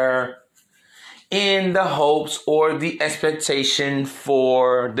dine her. In the hopes or the expectation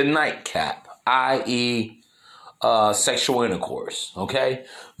for the nightcap. I.e., sexual intercourse, okay?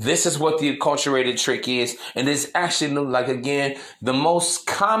 This is what the acculturated trick is, and it's actually, like, again, the most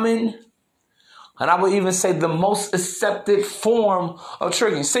common, and I would even say the most accepted form of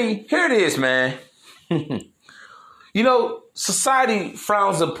tricking. See, here it is, man. Society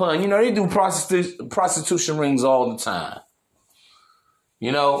frowns upon, they do prostitution rings all the time.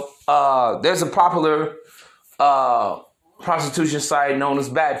 There's a popular prostitution site known as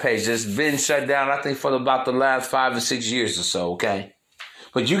Backpage that's been shut down, I think, for about the last 5 or 6 years or so, okay?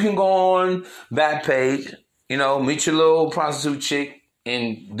 But you can go on Backpage, meet your little prostitute chick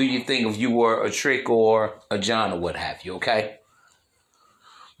and do your thing if you were a trick or a John or what have you, okay?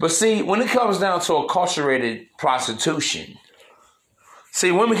 But see, when it comes down to acculturated prostitution,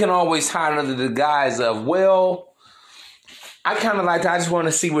 see, women can always hide under the guise of, well, I just want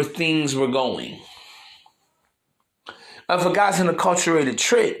to see where things were going. If a guy's an acculturated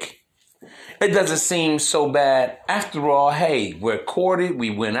trick, it doesn't seem so bad. After all, hey, we're courted, we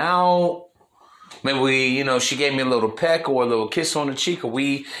went out. Maybe she gave me a little peck or a little kiss on the cheek, or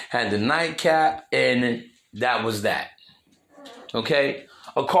we had the nightcap, and that was that. Okay?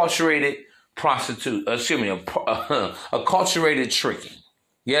 Acculturated acculturated tricking.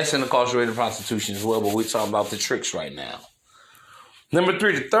 Yes, and acculturated prostitution as well, but we're talking about the tricks right now. Number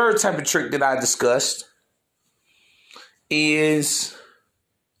 3, the third type of trick that I discussed is,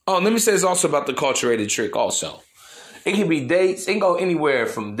 let me say it's also about the acculturated trick also. It can be dates. It can go anywhere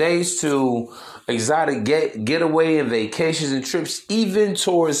from dates to exotic getaway and vacations and trips, even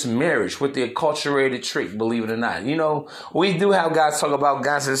towards marriage with the acculturated trick, believe it or not. We do have guys talk about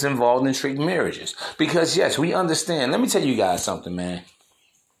guys that's involved in trick marriages. Because, yes, we understand. Let me tell you guys something, man.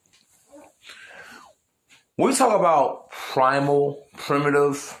 When we talk about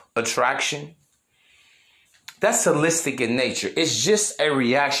primitive attraction, that's holistic in nature. It's just a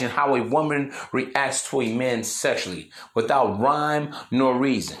reaction, how a woman reacts to a man sexually, without rhyme nor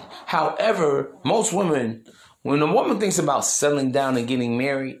reason. However, most women, when a woman thinks about settling down and getting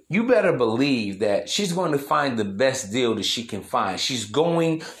married, you better believe that she's going to find the best deal that she can find. She's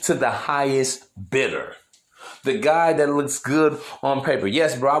going to the highest bidder. The guy that looks good on paper.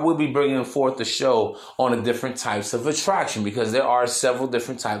 Yes, bro, I will be bringing forth the show on the different types of attraction, because there are several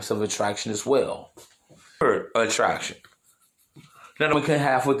different types of attraction as well. Attraction. Then we can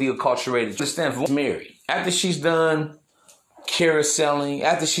have with the acculturated. Understand, for married. After she's done carouseling,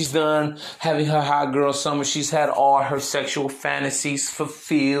 after she's done having her hot girl summer, she's had all her sexual fantasies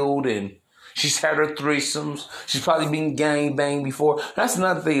fulfilled, and she's had her threesomes. She's probably been gang banged before. That's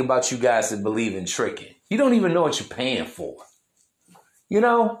another thing about you guys that believe in tricking. You don't even know what you're paying for.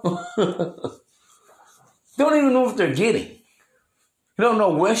 Don't even know what they're getting. You don't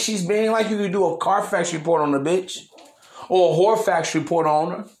know where she's been. Like you could do a Carfax report on the bitch, or a Horfax report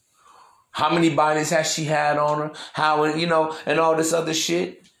on her, How many bodies has she had on her? How, you know, and all this other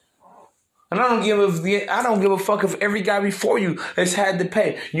shit. And I don't give a fuck if every guy before you has had to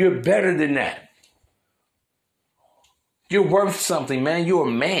pay. You're better than that. You're worth something, man. You're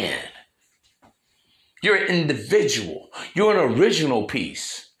a man. You're an individual. You're an original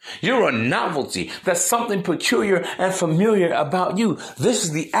piece. You're a novelty. That's something peculiar and familiar about you. This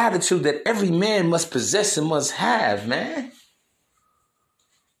is the attitude that every man must possess and must have, man.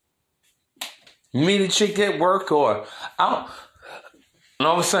 You meet a chick at work or out, and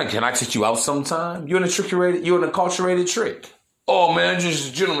all of a sudden, can I take you out sometime? You're an acculturated trick. Oh man, just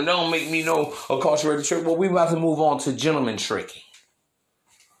a gentleman. Don't make me no acculturated trick. Well, we about to move on to gentleman tricking.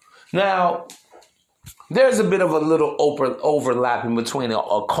 Now, there's a bit of a little overlapping between an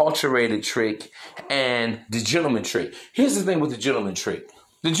acculturated trick and the gentleman trick. Here's the thing with the gentleman trick.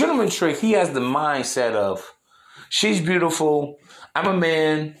 The gentleman trick, he has the mindset of, she's beautiful, I'm a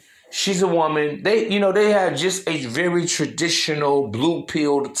man, she's a woman. They have just a very traditional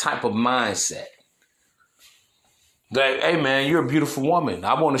blue-pilled type of mindset. That, hey man, you're a beautiful woman.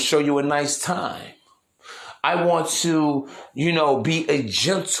 I want to show you a nice time. I want to, be a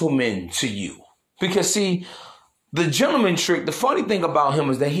gentleman to you. Because see, the gentleman trick, the funny thing about him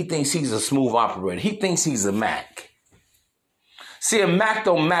is that he thinks he's a smooth operator. He thinks he's a Mac. See, a Mac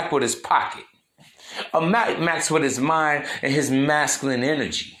don't Mac with his pocket. A Mac Macs with his mind and his masculine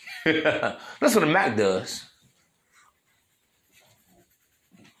energy. That's what a Mac does.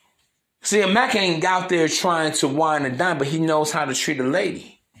 See, a Mac ain't out there trying to wine and dine, but he knows how to treat a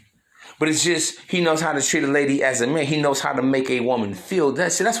lady. But it's just, he knows how to treat a lady as a man. He knows how to make a woman feel.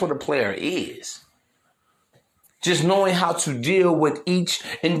 That's what a player is. Just knowing how to deal with each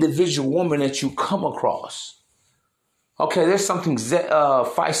individual woman that you come across. Okay, there's something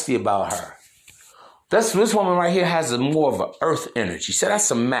feisty about her. This woman right here has more of an earth energy. So that's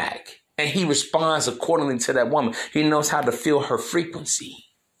a Mac. And he responds accordingly to that woman. He knows how to feel her frequency.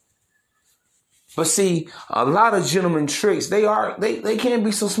 But see, a lot of gentlemen tricks, they can't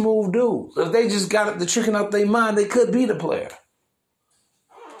be some smooth dudes. If they just got the tricking up their mind, they could be the player.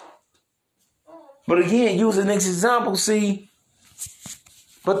 But again, use the next example, see.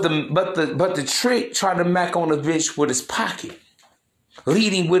 But the trick tried to Mac on the bitch with his pocket,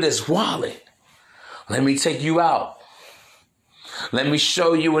 leading with his wallet. Let me take you out. Let me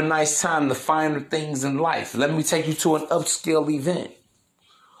show you a nice time, the finer things in life. Let me take you to an upscale event.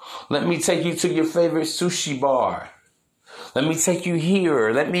 Let me take you to your favorite sushi bar. Let me take you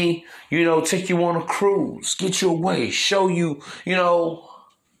here. Let me, take you on a cruise. Get you away. Show you, you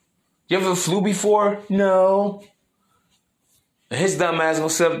ever flew before? No. His dumb ass gonna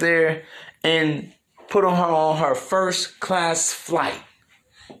sit up there and put on her first class flight.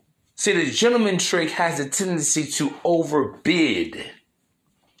 See, the gentleman trick has a tendency to overbid.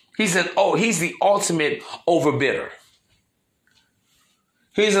 He's the ultimate overbidder.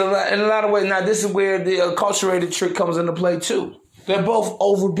 He's in a lot of ways. Now, this is where the acculturated trick comes into play too. They're both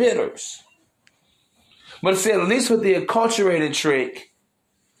overbidders. But see, at least with the acculturated trick,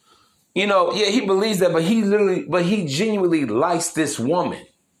 he believes that, but he genuinely likes this woman.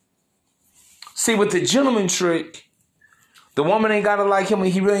 See, with the gentleman trick, the woman ain't gotta like him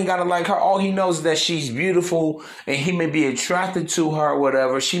and he really ain't gotta like her. All he knows is that she's beautiful and he may be attracted to her or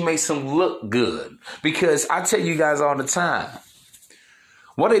whatever. She makes him look good. Because I tell you guys all the time,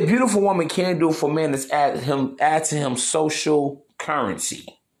 what a beautiful woman can do for a man is add to him social currency.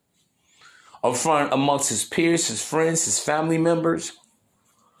 Amongst his peers, his friends, his family members,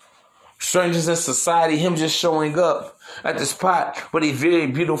 strangers in society, him just showing up at the spot with a very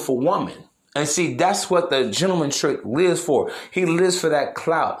beautiful woman. And see, that's what the gentleman trick lives for. He lives for that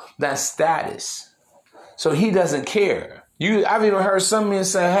clout, that status. So he doesn't care. I've even heard some men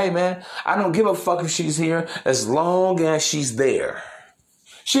say, hey man, I don't give a fuck if she's here as long as she's there.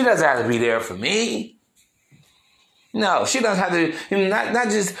 She doesn't have to be there for me. No, she doesn't have to,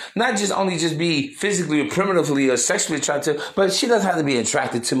 not just only just be physically or primitively or sexually attracted, but she doesn't have to be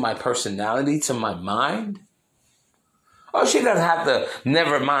attracted to my personality, to my mind. Oh, she doesn't have to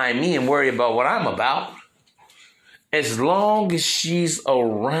never mind me and worry about what I'm about. As long as she's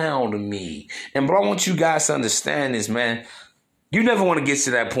around me. And bro, I want you guys to understand this, man. You never want to get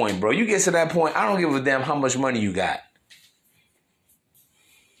to that point, bro. You get to that point, I don't give a damn how much money you got.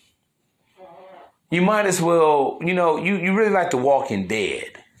 You might as well, you really like The Walking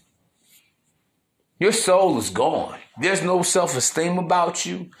Dead. Your soul is gone. There's no self-esteem about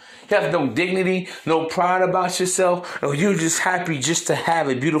you. You have no dignity, no pride about yourself. Or you're just happy just to have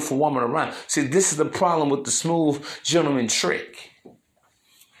a beautiful woman around. See, this is the problem with the smooth gentleman trick.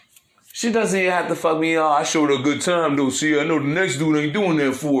 She doesn't even have to fuck me. Oh, I showed her a good time, though. See, I know the next dude ain't doing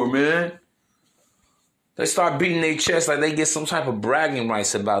that for her, man. They start beating their chest like they get some type of bragging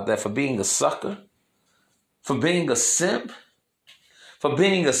rights about that for being a sucker, for being a simp, for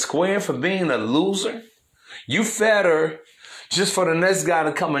being a square, for being a loser. You fed her just for the next guy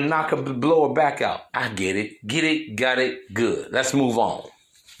to come and knock her, blow her back out. I get it. Get it, got it, good. Let's move on.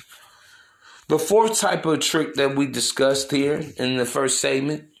 The fourth type of trick that we discussed here in the first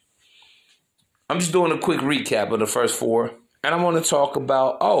segment, I'm just doing a quick recap of the first four. And I want to talk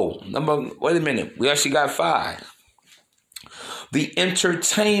about, wait a minute. We actually got 5. The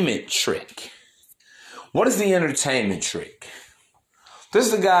entertainment trick. What is the entertainment trick? This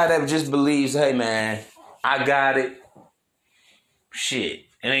is the guy that just believes, hey, man, I got it. Shit.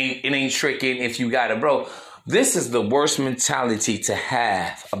 It ain't tricking if you got it. Bro, this is the worst mentality to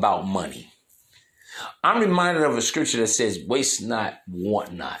have about money. I'm reminded of a scripture that says, waste not,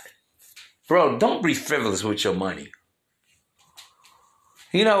 want not. Bro, don't be frivolous with your money.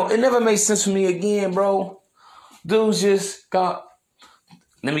 You know, it never made sense for me again, bro. Dudes just got,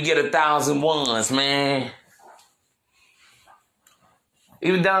 let me get 1,000 ones, man.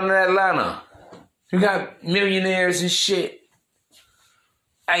 Even down in Atlanta, you got millionaires and shit.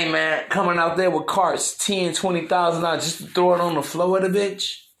 Hey, man, coming out there with carts, $10,000, $20,000 just to throw it on the floor of the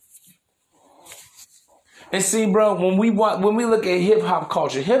bitch. And see, bro, when we look at hip-hop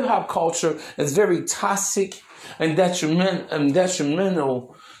culture is very toxic and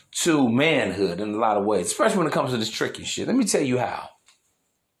detrimental to manhood in a lot of ways, especially when it comes to this tricky shit. Let me tell you how.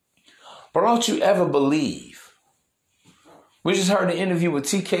 But don't you ever believe. We just heard an interview with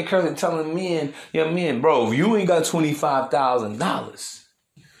TK Curlin telling men, bro, if you ain't got $25,000,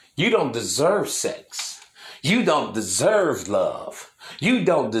 you don't deserve sex. You don't deserve love. You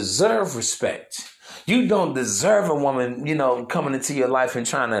don't deserve respect. You don't deserve a woman, coming into your life and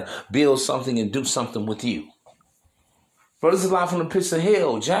trying to build something and do something with you. Bro, this is live from the pits of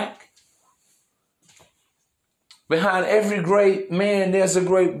hell, Jack. Behind every great man, there's a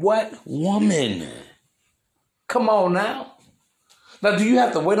great what? Woman. Come on now. Now, do you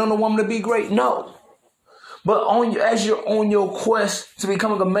have to wait on a woman to be great? No. But as you're on your quest to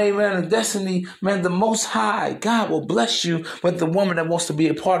becoming a made man of destiny, man, the Most High, God will bless you with the woman that wants to be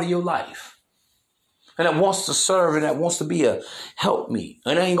a part of your life. And that wants to serve and that wants to be a help me.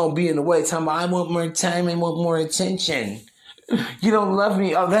 And I ain't going to be in the way talking about I want more time and want more attention. You don't love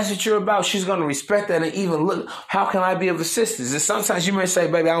me. Oh, that's what you're about. She's going to respect that and even look, how can I be of assistance? And sometimes you may say,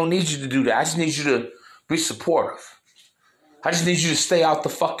 baby, I don't need you to do that. I just need you to be supportive. I just need you to stay out the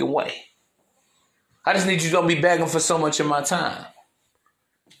fucking way. I just need you to don't be begging for so much of my time.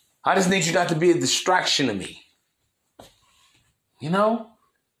 I just need you not to be a distraction to me. You know?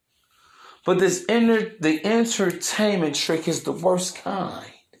 But the entertainment trick is the worst kind.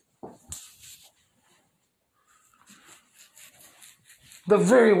 The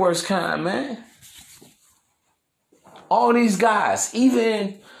very worst kind, man. All these guys,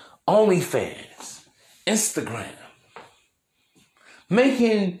 even OnlyFans, Instagram,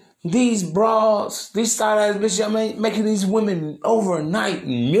 making these bras, these side-ass bitches, making these women overnight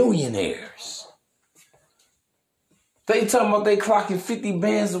millionaires. They talking about they clocking 50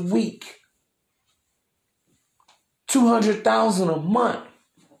 bands a week. 200,000 a month.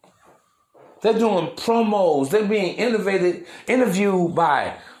 They're doing promos. They're being interviewed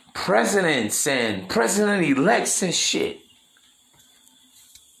by presidents and president-elects and shit.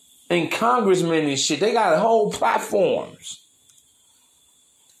 And congressmen and shit. They got whole platforms.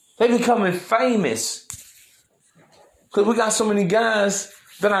 They becoming famous. Because we got so many guys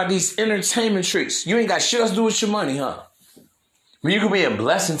that are these entertainment tricks. You ain't got shit else to do with your money, huh? But you could be a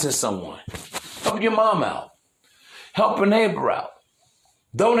blessing to someone. Help your mom out. Help a neighbor out.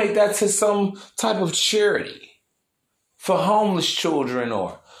 Donate that to some type of charity for homeless children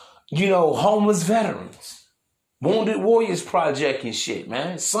or, homeless veterans. Wounded Warriors Project and shit,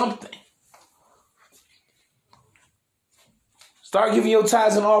 man. Something. Start giving your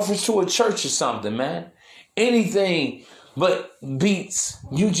tithes and offerings to a church or something, man. Anything but beats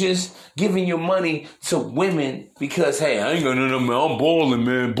you just giving your money to women because, hey, I ain't got nothing, man. I'm balling,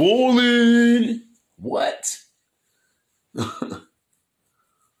 man. Balling. What?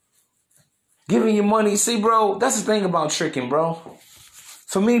 Giving you money. See, bro, that's the thing about tricking, bro.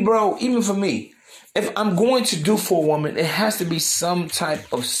 For me, bro, even for me, if I'm going to do for a woman, it has to be some type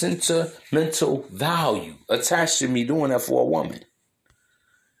of sentimental value attached to me doing that for a woman.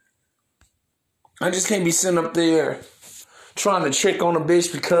 I just can't be sitting up there trying to trick on a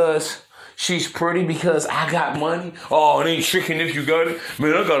bitch because she's pretty, because I got money. Oh, it ain't tricking if you got it.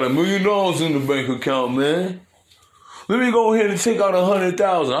 Man, I got $1 million in the bank account, man. Let me go ahead and take out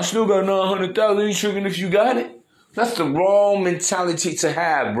 100,000. I still got 900,000. Ain't tricking if you got it. That's the wrong mentality to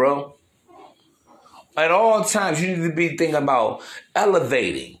have, bro. At all times, you need to be thinking about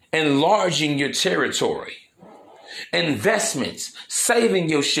elevating, enlarging your territory. Investments, saving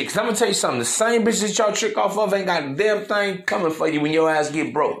your shit. Because I'm going to tell you something. The same bitch that y'all trick off of ain't got a damn thing coming for you when your ass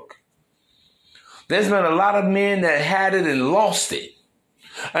get broke. There's been a lot of men that had it and lost it.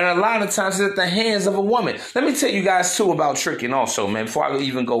 And a lot of times it's at the hands of a woman. Let me tell you guys too about tricking also, man, before I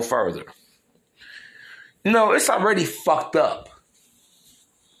even go further. No, it's already fucked up.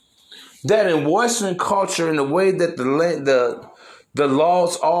 That in Western culture and the way that the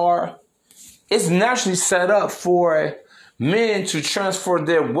laws are, it's naturally set up for men to transfer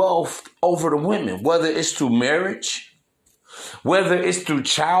their wealth over to women, whether it's through marriage, whether it's through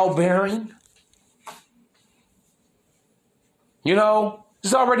childbearing. You know,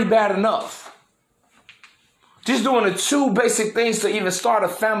 it's already bad enough. Just doing the two basic things to even start a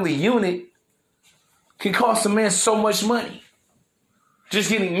family unit can cost a man so much money. Just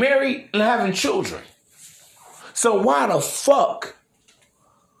getting married and having children. So why the fuck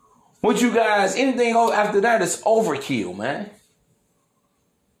would you guys, anything after that is overkill, man?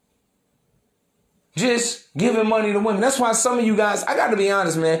 Just giving money to women. That's why some of you guys, I got to be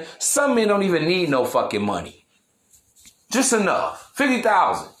honest, man, some men don't even need no fucking money. Just enough.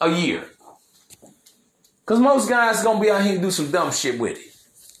 $50,000 a year. Because most guys going to be out here and do some dumb shit with it.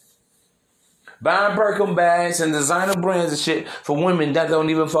 Buying Birkin bags and designer brands and shit for women that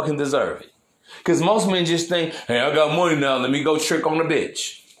don't even fucking deserve it. Because most men just think, hey, I got money now, let me go trick on the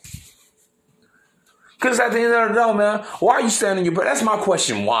bitch. Because at the end of the day, man, why are you standing your... That's my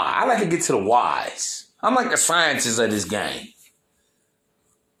question, why? I like to get to the whys. I'm like the scientist of this game.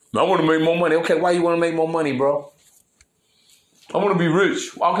 I want to make more money. Okay, why you want to make more money, bro? I want to be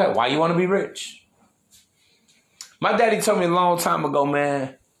rich. Okay, why you want to be rich? My daddy told me a long time ago,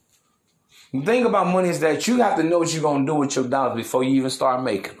 man, the thing about money is that you have to know what you're going to do with your dollars before you even start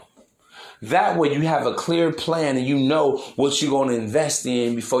making them. That way you have a clear plan and you know what you're going to invest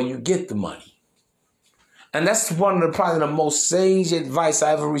in before you get the money. And that's one of probably the most sage advice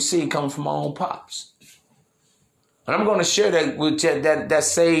I ever received coming from my own pops. And I'm going to share that with that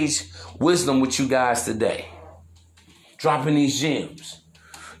sage wisdom with you guys today. Dropping these gems.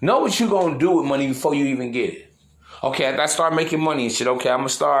 Know what you're going to do with money before you even get it. Okay, after I start making money and shit, okay, I'm going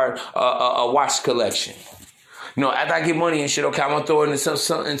to start a watch collection. You know, after I get money and shit, okay, I'm going to throw it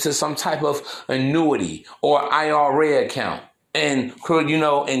into some type of annuity or IRA account and, you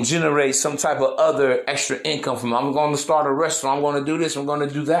know, and generate some type of other extra income from it. I'm going to start a restaurant. I'm going to do this. I'm going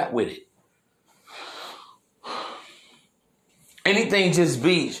to do that with it. Anything just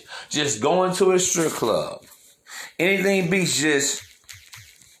beats just going to a strip club. Anything beats just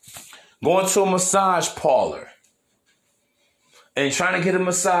going to a massage parlor and trying to get a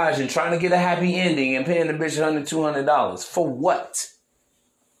massage and trying to get a happy ending and paying the bitch $100, $200. For what?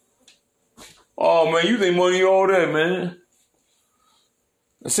 Oh, man, you think money all that, man.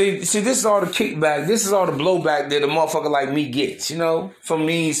 See, this is all the kickback. This is all the blowback that a motherfucker like me gets, you know, from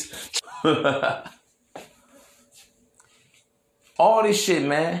these. All this shit,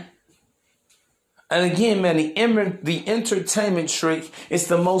 man. And again, man, the entertainment trick is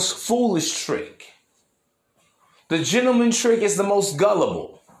the most foolish trick. The gentleman trick is the most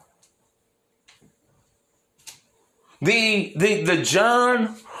gullible. The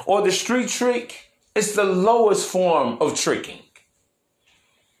John or the street trick is the lowest form of tricking.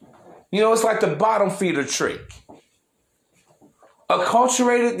 You know, it's like the bottom feeder trick. The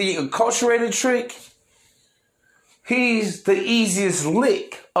acculturated trick, he's the easiest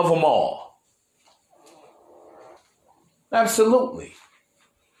lick of them all. Absolutely.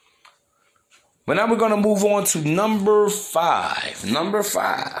 But now we're going to move on to number 5. Number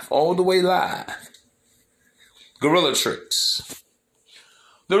 5, all the way live. Gorilla tricks.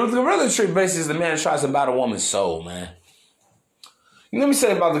 The gorilla trick basically is the man who tries to buy a woman's soul, man. Let me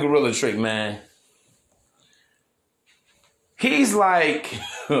say about the gorilla trick, man. He's like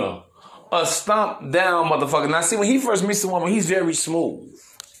a stomp down motherfucker. Now, see, when he first meets a woman, he's very smooth.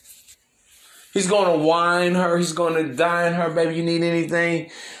 He's going to whine her. He's going to dine her. Baby, you need anything?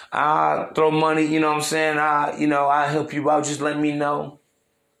 I'll throw money, you know what I'm saying? I'll help you out. Just let me know.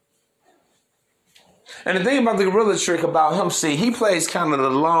 And the thing about the gorilla trick about him, see, he plays kind of the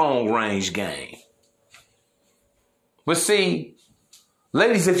long range game. But see,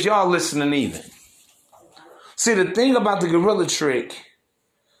 ladies, if y'all listening even, see, the thing about the gorilla trick,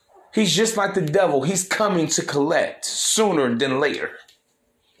 he's just like the devil. He's coming to collect sooner than later.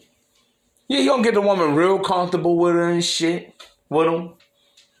 Yeah, you're going to get the woman real comfortable with her and shit with him.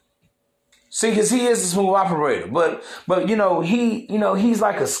 See, because he is a smooth operator. But he's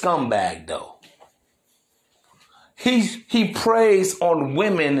like a scumbag, though. He preys on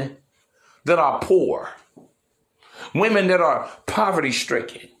women that are poor. Women that are poverty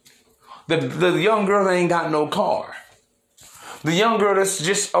stricken. The young girl that ain't got no car. The young girl that's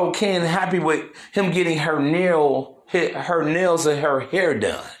just okay and happy with him getting her nails and her hair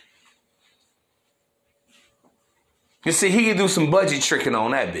done. You see, he can do some budget tricking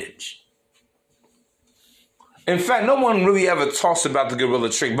on that bitch. In fact, no one really ever talks about the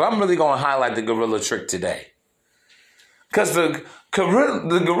gorilla trick, but I'm really going to highlight the gorilla trick today. Because the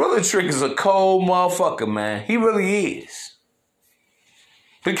gorilla trick is a cold motherfucker, man. He really is.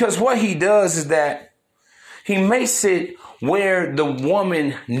 Because what he does is that he makes it where the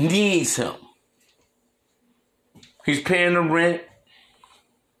woman needs him. He's paying the rent.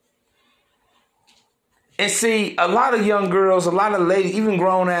 And see, a lot of young girls, a lot of ladies, even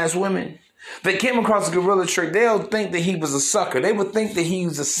grown-ass women, they came across the gorilla trick. They'll think that he was a sucker. They would think that he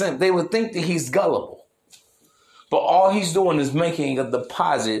was a simp. They would think that he's gullible. But all he's doing is making a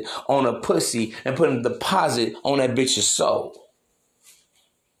deposit on a pussy and putting a deposit on that bitch's soul.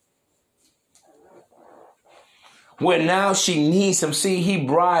 Where now she needs him. See, he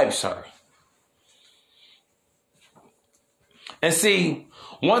bribes her. And see,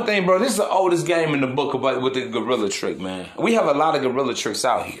 one thing, bro, this is the oldest game in the book about with the gorilla trick, man. We have a lot of gorilla tricks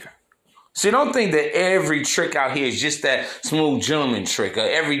out here. See, don't think that every trick out here is just that smooth gentleman trick. Or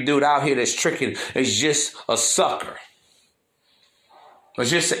every dude out here that's tricking is just a sucker. Or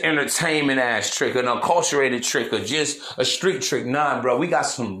just an entertainment ass trick, an acculturated trick, or just a street trick. Nah, bro, we got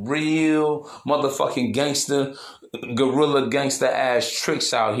some real motherfucking gangster, gorilla gangster ass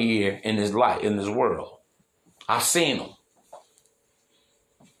tricks out here in this life, in this world. I've seen them.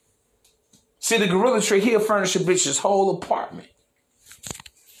 See, the gorilla trick, he'll furnish a bitch's whole apartment.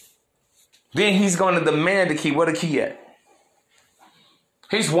 Then he's going to demand the key. Where the key at?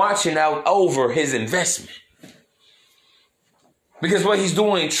 He's watching out over his investment. Because what he's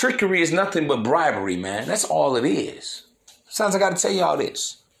doing, trickery is nothing but bribery, man. That's all it is. Sounds like I got to tell y'all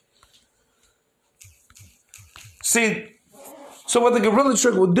this. See, so what the gorilla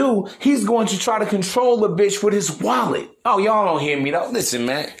trick will do, he's going to try to control the bitch with his wallet. Oh, y'all don't hear me though. Listen,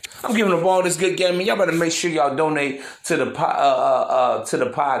 man. I'm giving up all this good game, and y'all better make sure y'all donate to the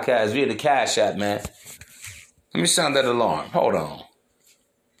podcast via the Cash App, man. Let me sound that alarm. Hold on.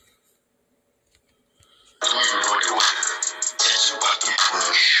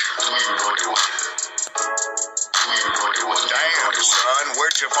 Damn, son,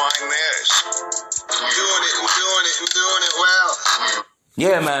 where'd you find this? I'm doing it well.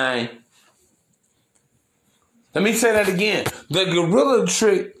 Yeah, man. Let me say that again. The gorilla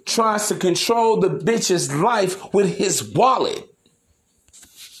trick tries to control the bitch's life with his wallet.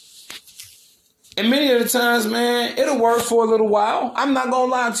 And many of the times, man, it'll work for a little while. I'm not going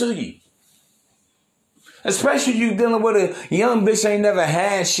to lie to you. Especially you dealing with a young bitch ain't never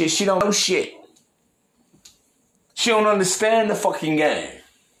had shit. She don't know shit. She don't understand the fucking game.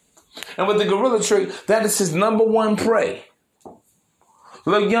 And with the gorilla trick, that is his number one prey.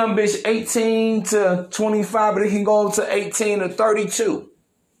 Little young bitch 18 to 25, but it can go up to 18 to 32.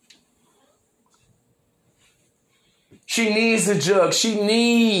 She needs a jug. She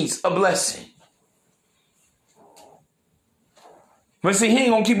needs a blessing. But see, he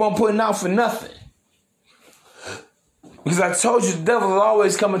ain't gonna keep on putting out for nothing. Because I told you the devil is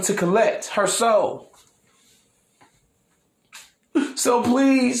always coming to collect her soul. So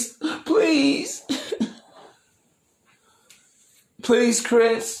please, please. Please,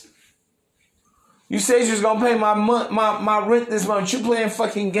 Chris. You said you was gonna pay my rent this month. You playing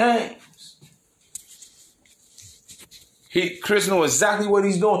fucking games. Chris knows exactly what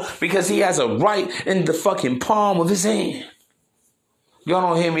he's doing because he has a right in the fucking palm of his hand. Y'all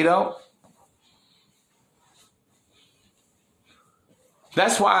don't hear me though?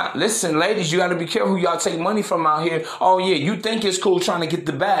 That's why, listen, ladies, you gotta be careful who y'all take money from out here. Oh yeah, you think it's cool trying to get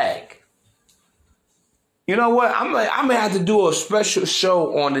the bag. You know what? I'm gonna have to do a special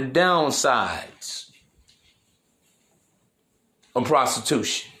show on the downsides of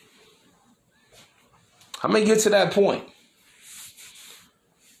prostitution. I may get to that point.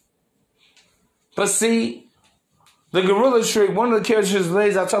 But see, the gorilla trick, one of the characters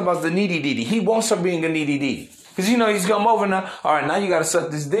ladies I talk about is the needy deedy. He wants her being a needy deedy. Because you know he's come over now. All right, now you gotta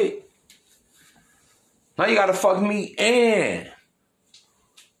suck this dick. Now you gotta fuck me and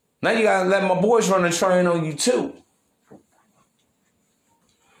now you gotta let my boys run the train on you too.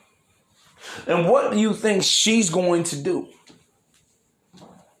 And what do you think she's going to do?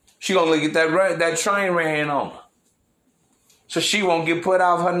 She gonna get that train ran on her. So she won't get put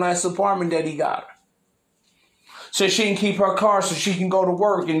out of her nice apartment that he got her. So she can keep her car so she can go to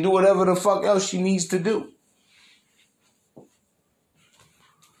work and do whatever the fuck else she needs to do.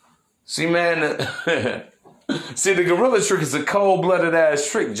 See, man, see, the gorilla trick is a cold-blooded ass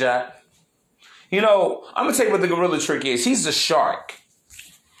trick, Jack. You know, I'm going to tell you what the gorilla trick is. He's a shark.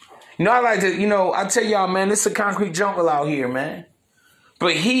 You know, I like to, you know, I tell y'all, man, it's a concrete jungle out here, man.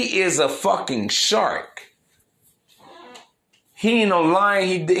 But he is a fucking shark. He ain't no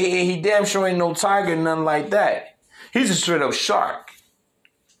lion. He damn sure ain't no tiger, nothing like that. He's a straight up shark.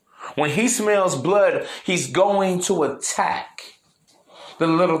 When he smells blood, he's going to attack the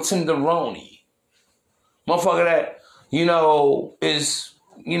little tenderoni. Motherfucker that, you know, is,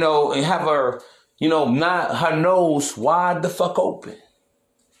 you know, and have her, you know, not her nose wide the fuck open.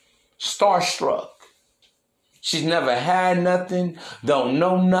 Starstruck. She's never had nothing, don't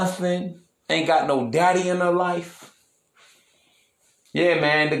know nothing, ain't got no daddy in her life. Yeah,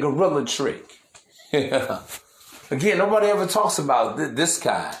 man, the gorilla trick. Again, nobody ever talks about this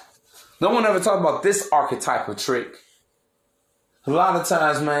guy. No one ever talks about this archetype of trick. A lot of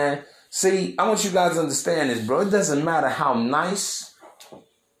times, man, see, I want you guys to understand this, bro. It doesn't matter how nice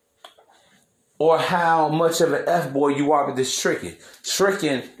or how much of an F-boy you are with this tricking.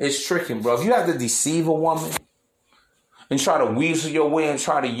 Tricking is tricking, bro. If you have to deceive a woman and try to weasel your way and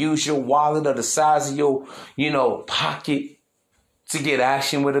try to use your wallet or the size of your, you know, pocket to get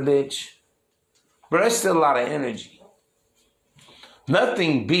action with a bitch, but that's still a lot of energy.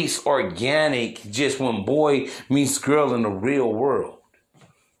 Nothing beats organic just when boy meets girl in the real world.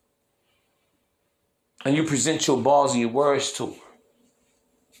 And you present your balls and your words to her.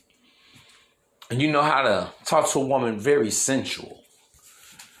 And you know how to talk to a woman very sensual.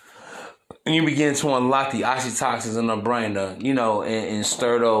 And you begin to unlock the oxytocins in her brain, you know, and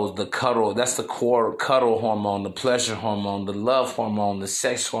stir those, the cuddle. That's the core cuddle hormone, the pleasure hormone, the love hormone, the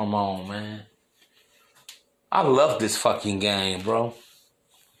sex hormone, man. I love this fucking game, bro.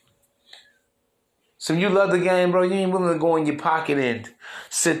 So you love the game, bro. You ain't willing to go in your pocket and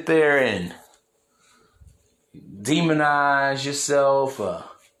sit there and demonize yourself,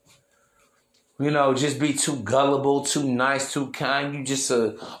 you know, just be too gullible, too nice, too kind. You just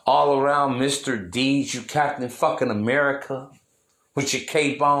all around Mr. Deeds. You Captain fucking America with your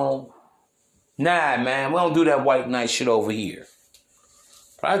cape on. Nah, man, we don't do that white knight shit over here.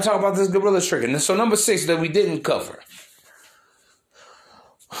 But I talk about this gorilla trick. And so number 6 that we didn't cover.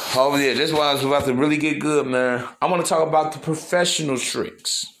 Oh yeah, this is why I was about to really get good, man. I want to talk about the professional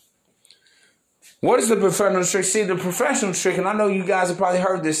tricks. What is the professional trick? See, the professional trick, and I know you guys have probably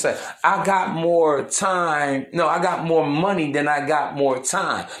heard this say, I got more time. No, I got more money than I got more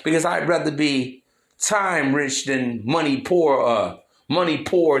time. Because I'd rather be time rich than money poor, money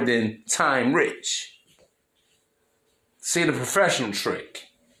poor than time rich. See, the professional trick.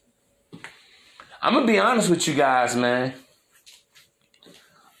 I'm going to be honest with you guys, man.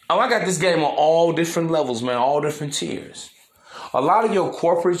 Oh, I got this game on all different levels, man, all different tiers. A lot of your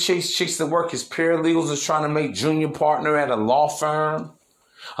corporate chicks that work as paralegals is trying to make junior partner at a law firm.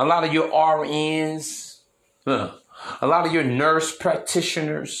 A lot of your RNs. A lot of your nurse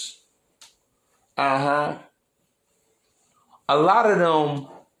practitioners. A lot of them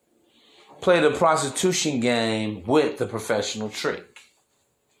play the prostitution game with the professional trick.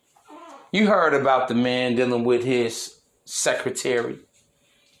 You heard about the man dealing with his secretary.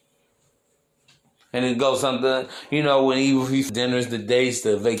 And it goes on the, you know, when he dinners, the dates,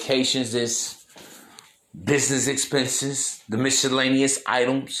 the vacations, this business expenses, the miscellaneous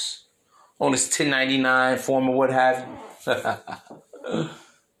items on his 1099 form or what have you.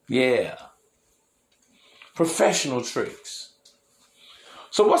 Yeah. Professional tricks.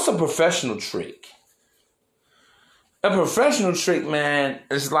 So what's a professional trick? A professional trick, man,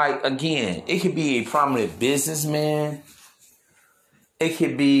 is like, again, it could be a prominent businessman. It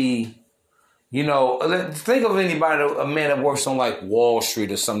could be, you know, think of anybody, a man that works on like Wall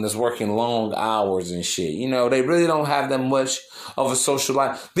Street or something that's working long hours and shit. You know, they really don't have that much of a social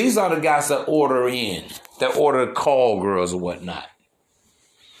life. These are the guys that order in, that order call girls or whatnot.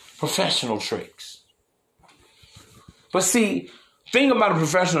 Professional tricks. But see, thing about a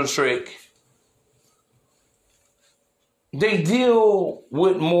professional trick, they deal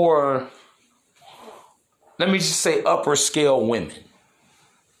with more, let me just say, upper scale women.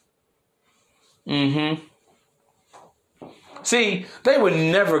 See, they would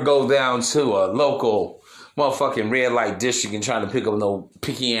never go down to a local motherfucking red light district and try to pick up no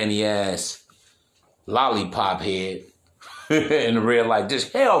picky Annie ass lollipop head in the red light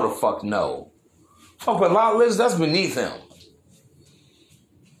district. Hell the fuck no. Fuck with lollipops, that's beneath him.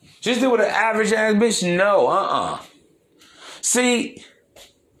 Just do with an average ass bitch? No, See,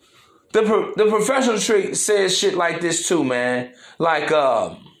 the professional trick says shit like this too, man. Like,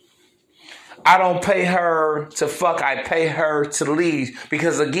 I don't pay her to fuck. I pay her to leave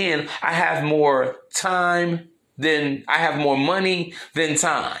because, again, I have more time than I have more money than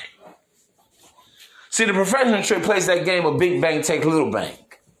time. See, the professional trick plays that game of big bank, take little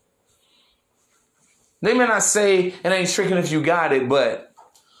bank. They may not say it ain't tricking if you got it, but,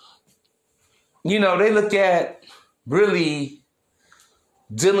 you know, they look at really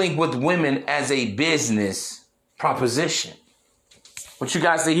dealing with women as a business proposition. But you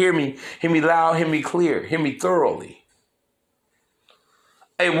guys to hear me loud, hear me clear, hear me thoroughly.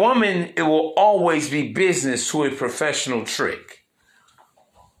 A woman, it will always be business to a professional trick.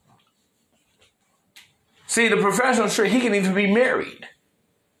 See, the professional trick, he can even be married.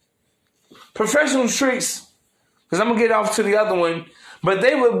 Professional tricks, because I'm going to get off to the other one, but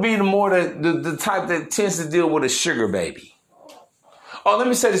they would be the type that tends to deal with a sugar baby. Oh, let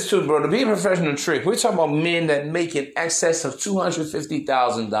me say this too, bro. To be a professional trick, we're talking about men that make in excess of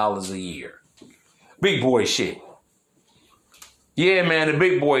 $250,000 a year. Big boy shit. Yeah, man, the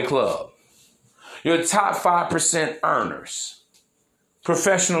big boy club. Your top 5% earners.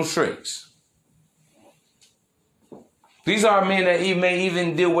 Professional tricks. These are men that may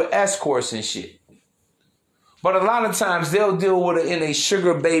even deal with escorts and shit. But a lot of times they'll deal with it in a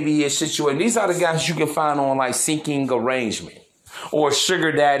sugar baby-ish situation. These are the guys you can find on like Seeking Arrangement or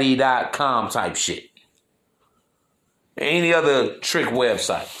SugarDaddy.com type shit. Any other trick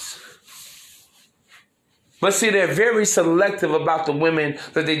websites. But see, they're very selective about the women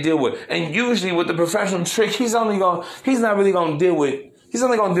that they deal with. And usually with the professional trick, he's only going to deal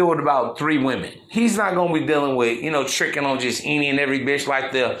with about 3 women. He's not going to be dealing with, tricking on just any and every bitch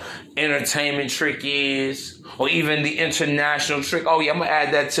like the entertainment trick is. Or even the international trick. Oh, yeah, I'm going to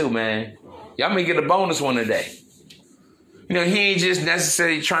add that too, man. Y'all may get a bonus one today. He ain't just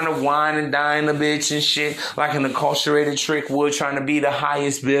necessarily trying to wine and dine a bitch and shit like an acculturated trick would, trying to be the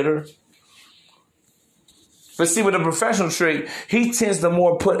highest bidder. But see, with a professional trick, he tends to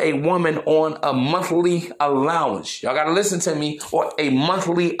more put a woman on a monthly allowance. Y'all got to listen to me. Or a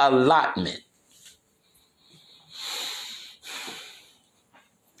monthly allotment.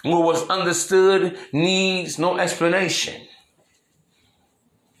 What was understood needs no explanation.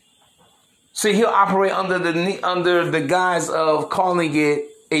 See, he'll operate under the guise of calling it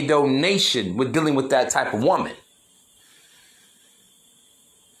a donation with dealing with that type of woman.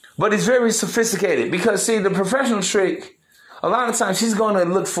 But it's very sophisticated because, see, the professional trick, a lot of times she's going to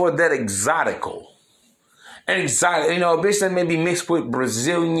look for that exotical. A bitch that may be mixed with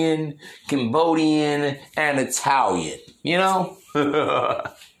Brazilian, Cambodian, and Italian,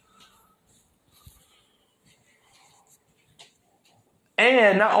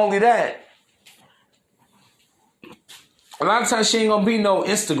 And not only that, a lot of times she ain't going to be no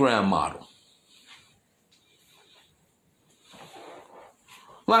Instagram model.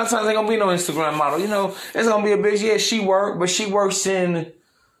 A lot of times ain't going to be no Instagram model. It's going to be a bitch. Yeah, she works, but she works in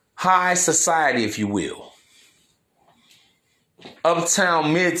high society, if you will.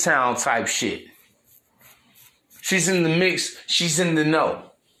 Uptown, midtown type shit. She's in the mix. She's in the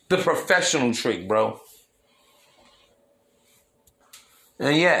know. The professional trick, bro.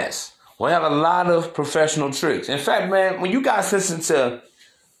 And yes, we have a lot of professional tricks. In fact, man, when you guys listen to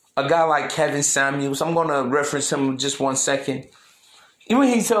a guy like Kevin Samuels, I'm going to reference him just 1 second. Even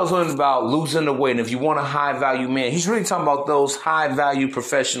he tells women about losing the weight, and if you want a high-value man, he's really talking about those high-value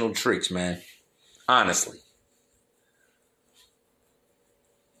professional tricks, man. Honestly.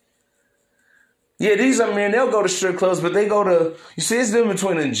 Yeah, these are men, they'll go to strip clubs, but they go to, you see, it's different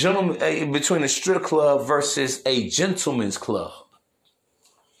between a strip club versus a gentleman's club.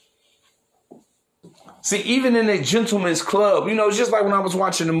 See, even in a gentleman's club, it's just like when I was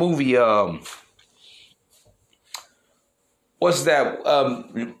watching the movie, what's that,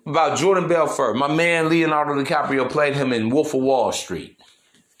 about Jordan Belfort. My man Leonardo DiCaprio played him in Wolf of Wall Street.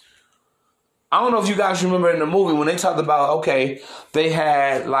 I don't know if you guys remember in the movie when they talked about, they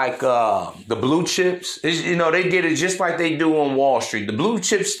had like the blue chips. They did it just like they do on Wall Street. The blue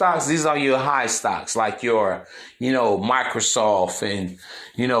chip stocks, these are your high stocks, like your, Microsoft and,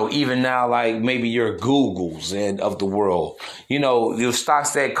 even now like maybe your Googles and of the world. The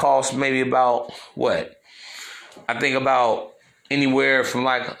stocks that cost maybe about what? I think about anywhere from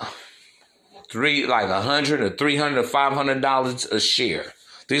like $100 or $300 or $500 a share.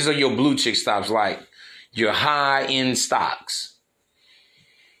 These are your blue chip stocks, like your high-end stocks.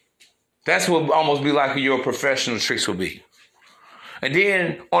 That's what almost be like your professional tricks will be. And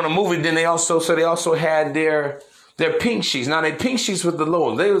then on the movie, they also had their pink sheets. Now they pink sheets with the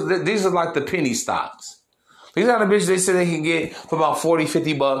low. These are like the penny stocks. These are the bitches they said they can get for about $40,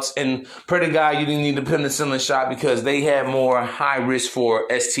 $50, and per the guy you didn't need the penicillin shot because they had more high risk for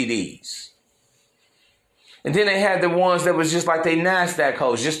STDs. And then they had the ones that was just like they NASDAQ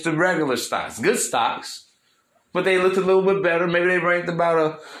codes, just the regular stocks, good stocks. But they looked a little bit better. Maybe they ranked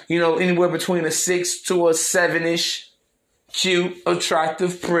about anywhere between a 6 to a 7-ish. Cute,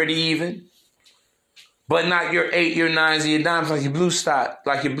 attractive, pretty even. But not your 8, your 9s, and your dimes like your blue stock,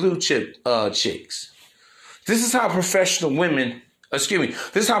 like your blue chip chicks. This is how professional women, this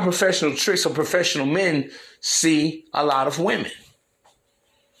is how professional tricks or professional men see a lot of women.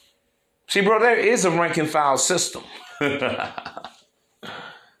 See, bro, there is a rank and file system.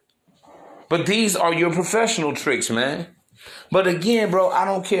 But these are your professional tricks, man. But again, bro, I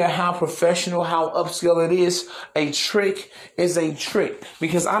don't care how professional, how upscale it is. A trick is a trick.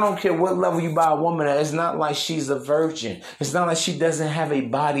 Because I don't care what level you buy a woman at. It's not like she's a virgin. It's not like she doesn't have a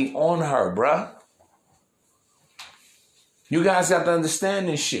body on her, bruh. You guys got to understand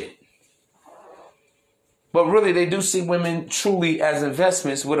this shit. But really, they do see women truly as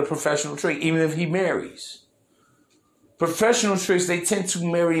investments with a professional trick, even if he marries. Professional tricks, they tend to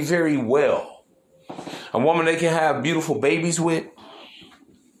marry very well. A woman they can have beautiful babies with.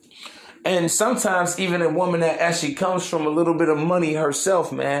 And sometimes even a woman that actually comes from a little bit of money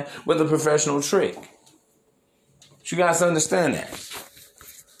herself, man, with a professional trick. You guys understand that.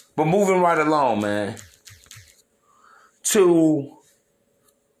 But moving right along, man, to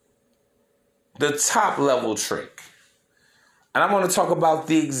the top level trick. And I'm going to talk about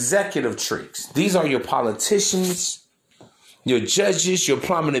the executive tricks. These are your politicians, your judges, your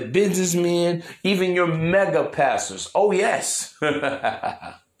prominent businessmen, even your mega pastors. Oh, yes.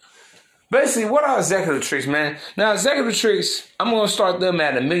 Basically, what are executive tricks, man? Now, executive tricks, I'm going to start them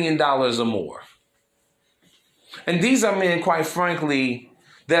at $1 million or more. And these are men, quite frankly,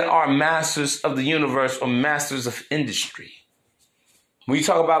 that are masters of the universe or masters of industry. When you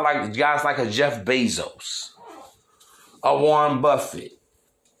talk about like guys like a Jeff Bezos, a Warren Buffett,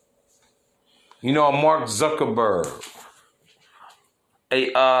 a Mark Zuckerberg,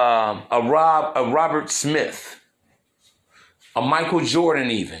 a Robert Smith, a Michael Jordan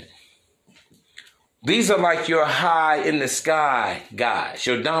even. These are like your high in the sky guys,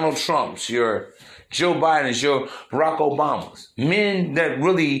 your Donald Trumps, your Joe Bidens, your Barack Obamas. Men that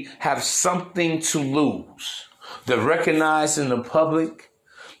really have something to lose. They're recognized in the public.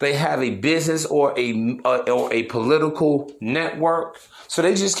 They have a business or a political network. So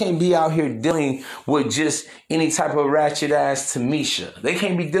they just can't be out here dealing with just any type of ratchet ass Tamisha. They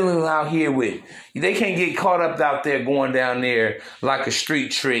can't be dealing out here with, they can't get caught up out there going down there like a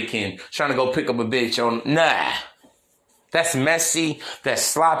street trick and trying to go pick up a bitch on, nah. That's messy, that's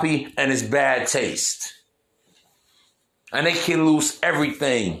sloppy, and it's bad taste. And they can lose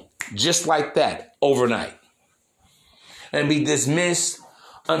everything just like that overnight. And be dismissed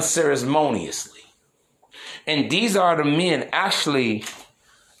unceremoniously. And these are the men, actually,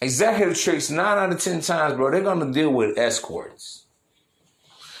 executive tricks, 9 out of 10 times, bro, they're going to deal with escorts.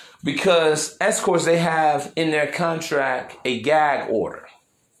 Because escorts, they have in their contract a gag order.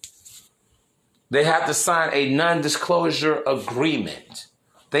 They have to sign a non-disclosure agreement.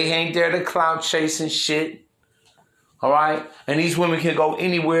 They ain't there to clout chasing shit. All right? And these women can go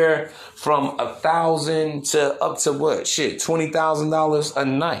anywhere from $1,000 to up to what? Shit, $20,000 a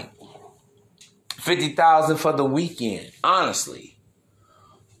night. $50,000 for the weekend, honestly.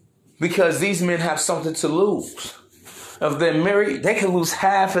 Because these men have something to lose. If they're married, they can lose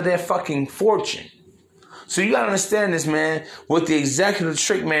half of their fucking fortune. So you gotta understand this, man. With the executive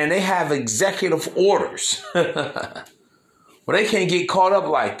trick, man, they have executive orders. Well, they can't get caught up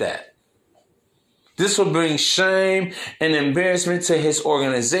like that. This will bring shame and embarrassment to his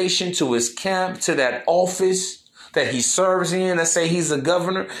organization, to his camp, to that office that he serves in. Let's say he's a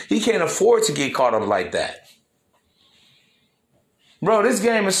governor. He can't afford to get caught up like that. Bro, this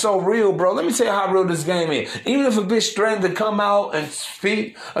game is so real, bro. Let me tell you how real this game is. Even if a bitch threatened to come out and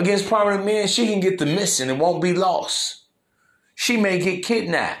speak against prominent men, she can get the missing and won't be lost. She may get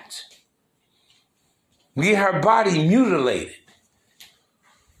kidnapped. Get her body mutilated.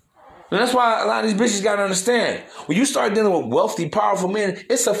 And that's why a lot of these bitches got to understand. When you start dealing with wealthy, powerful men,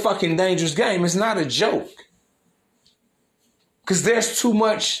 it's a fucking dangerous game. It's not a joke. Because there's too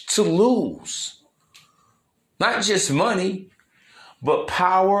much to lose. Not just money, but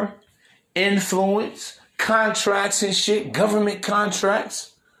power, influence, contracts and shit, government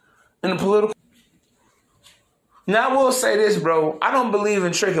contracts, and the political. Now, I will say this, bro. I don't believe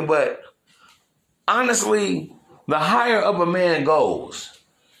in tricking, but honestly, the higher up a man goes,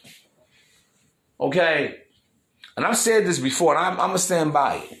 okay, and I've said this before, and I'm going to stand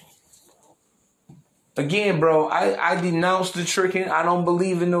by it. Again, bro, I denounce the tricking. I don't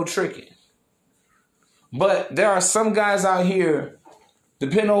believe in no tricking. But there are some guys out here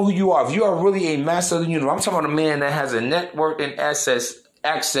Depending on who you are. If you are really a master of the universe, I'm talking about a man that has a network and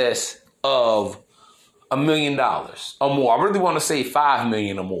access of $1 million or more. I really want to say 5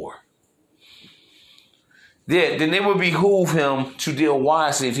 million or more. Yeah, then it would behoove him to deal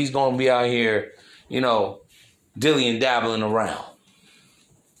wisely if he's going to be out here, dilly and dabbling around.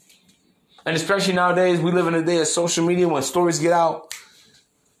 And especially nowadays, we live in a day of social media when stories get out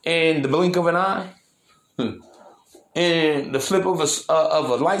in the blink of an eye, and the flip of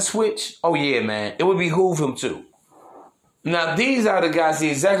a light switch. Oh yeah, man, it would behoove him too. Now, these are the guys, the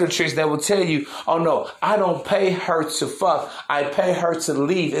executive tricks that will tell you, oh no, I don't pay her to fuck. I pay her to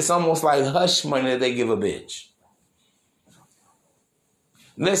leave. It's almost like hush money that they give a bitch.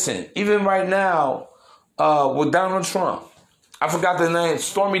 Listen, even right now, with Donald Trump, I forgot the name,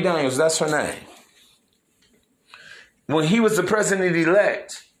 Stormy Daniels, that's her name. When he was the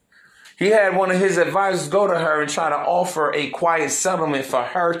president-elect, he had one of his advisors go to her and try to offer a quiet settlement for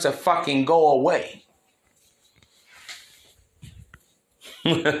her to fucking go away.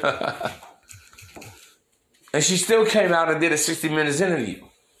 And she still came out and did a 60 Minutes interview.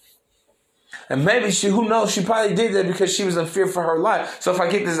 And maybe who knows, she probably did that because she was in fear for her life. So if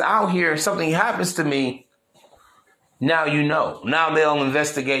I get this out here, if something happens to me, now you know. Now they'll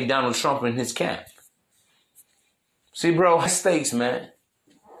investigate Donald Trump and his camp. See, bro, stakes, man.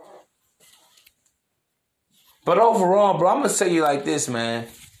 But overall, bro, I'm going to tell you like this, man.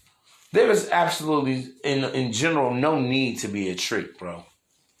 There is absolutely, in general, no need to be a trick, bro.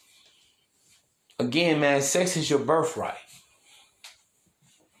 Again, man, sex is your birthright.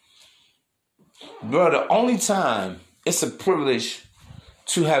 Bro, the only time it's a privilege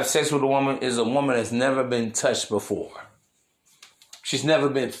to have sex with a woman is a woman that's never been touched before. She's never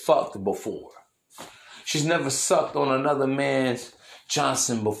been fucked before. She's never sucked on another man's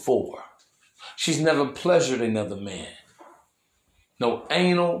Johnson before. She's never pleasured another man. No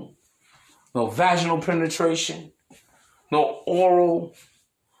anal, no vaginal penetration, no oral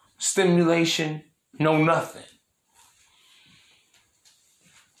stimulation, no nothing.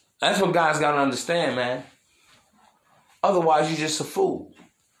 That's what guys got to understand, man. Otherwise, you're just a fool.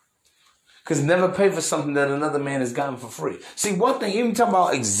 Because never pay for something that another man has gotten for free. See, one thing, even talking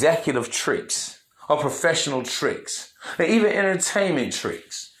about executive tricks or professional tricks, or even entertainment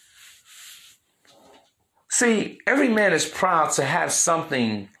tricks. See, every man is proud to have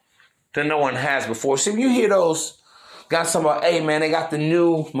something that no one has before. See, when you hear those guys talking about, hey, man, they got the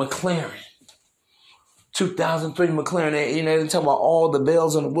new McLaren. 2003 McLaren, they talk about all the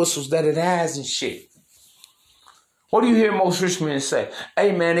bells and the whistles that it has and shit. What do you hear most rich men say?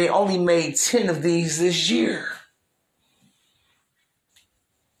 Hey, man, they only made 10 of these this year.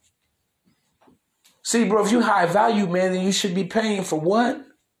 See, bro, if you high value, man, then you should be paying for what?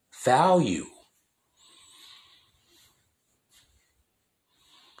 Value.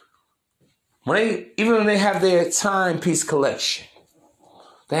 Even when they have their timepiece collection,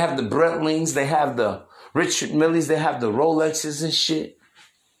 they have the Breitlings, they have the Richard Milles, they have the Rolexes and shit.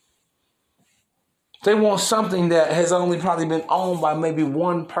 They want something that has only probably been owned by maybe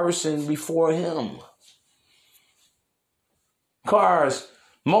one person before him. Cars,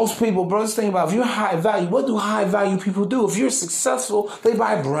 most people, bro, just think about if you're high value, what do high value people do? If you're successful, they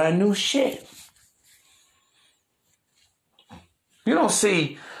buy brand new shit. You don't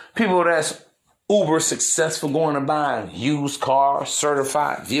see people that's uber successful going to buy used cars,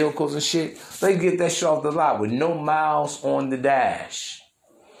 certified vehicles and shit. They get that shit off the lot with no miles on the dash.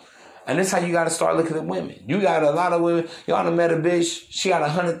 And this is how you got to start looking at women. You got a lot of women. Y'all done met a bitch. She got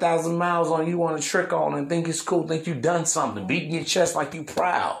 100,000 miles on you, want to trick on and think it's cool, think you done something, beating your chest like you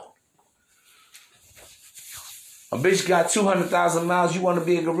proud. A bitch got 200,000 miles. You want to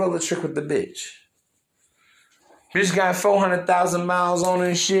be a gorilla, trick with the bitch. Bitch got 400,000 miles on her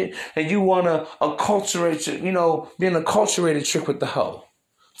and shit, and you want to acculturate, be an acculturated trick with the hoe.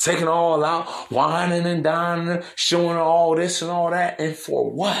 Taking her all out, whining and dining, showing her all this and all that, and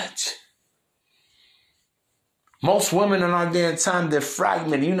for what? Most women in our day and time, they're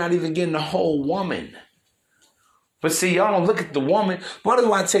fragmented. You're not even getting the whole woman. But see, y'all don't look at the woman. What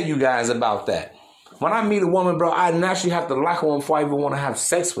do I tell you guys about that? When I meet a woman, bro, I naturally have to like her before I even want to have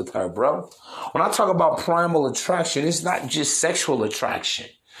sex with her, bro. When I talk about primal attraction, it's not just sexual attraction.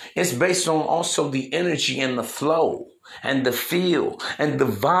 It's based on also the energy and the flow and the feel and the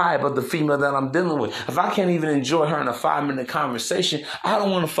vibe of the female that I'm dealing with. If I can't even enjoy her in a 5-minute conversation, I don't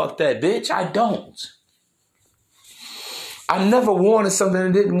want to fuck that bitch. I don't. I never wanted something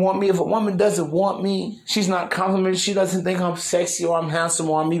that didn't want me. If a woman doesn't want me, she's not complimented, she doesn't think I'm sexy or I'm handsome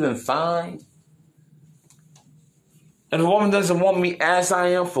or I'm even fine. And if a woman doesn't want me as I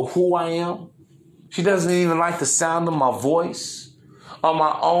am for who I am, she doesn't even like the sound of my voice on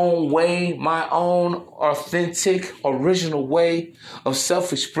my own way, my own authentic, original way of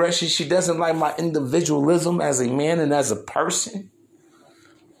self-expression. She doesn't like my individualism as a man and as a person.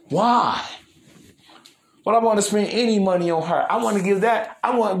 Why? But I want to spend any money on her. I want to give that.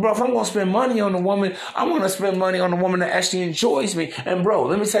 Bro, if I'm going to spend money on a woman, I want to spend money on a woman that actually enjoys me. And bro,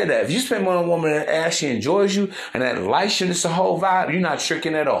 let me say that. If you spend money on a woman that actually enjoys you and that likes you and it's a whole vibe, you're not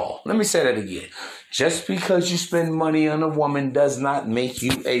tricking at all. Let me say that again. Just because you spend money on a woman does not make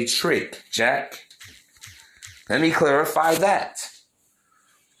you a trick, Jack. Let me clarify that.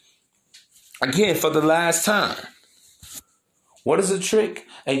 Again, for the last time. What is a trick?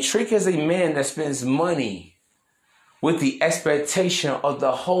 A trick is a man that spends money with the expectation of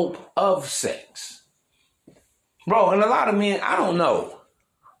the hope of sex. Bro, and a lot of men, I don't know.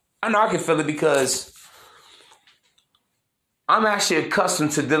 I know I can feel it because I'm actually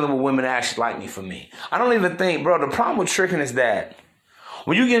accustomed to dealing with women that actually like me for me. I don't even think, bro, the problem with tricking is that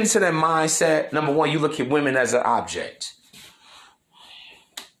when you get into that mindset, number one, you look at women as an object.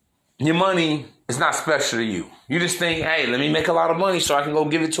 Your money is not special to you. You just think, hey, let me make a lot of money so I can go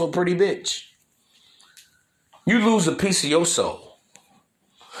give it to a pretty bitch. You lose a piece of your soul.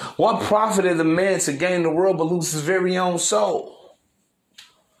 What profited a man to gain the world but lose his very own soul?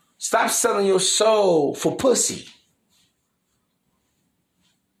 Stop selling your soul for pussy.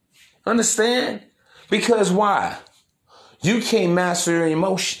 Understand? Because why? You can't master your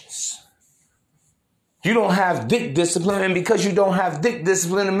emotions. You don't have dick discipline, and because you don't have dick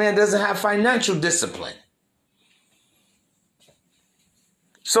discipline, a man doesn't have financial discipline.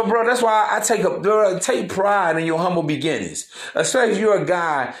 So, bro, that's why I take pride in your humble beginnings. Especially if you're a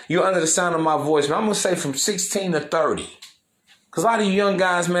guy, you're under the sound of my voice. But I'm going to say from 16 to 30. Because a lot of you young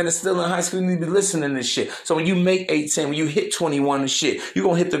guys, man, that's still in high school, need to be listening to this shit. So when you make 18, when you hit 21 and shit, you're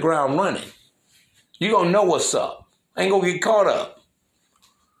going to hit the ground running. You're going to know what's up. Ain't going to get caught up.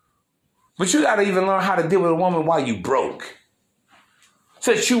 But you got to even learn how to deal with a woman while you broke.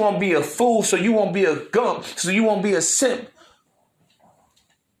 So that you won't be a fool, so you won't be a gump, so you won't be a simp.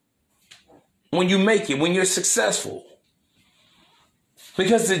 When you make it, when you're successful.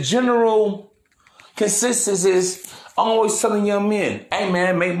 Because the general consensus is always telling young men, hey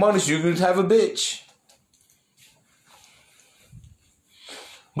man, make money so you can have a bitch.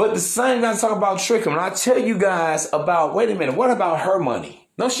 But the same guys talk about tricking. When I tell you guys about, wait a minute, what about her money?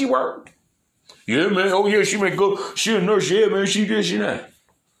 Don't she work? Yeah, man. Oh, yeah, she may go. She a nurse. Yeah, man. She this, she that.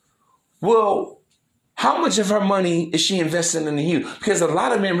 Well, how much of her money is she investing in you? Because a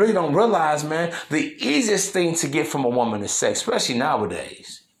lot of men really don't realize, man, the easiest thing to get from a woman is sex, especially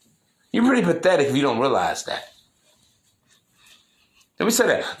nowadays. You're pretty pathetic if you don't realize that. Let me say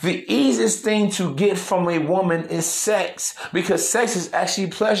that. The easiest thing to get from a woman is sex, because sex is actually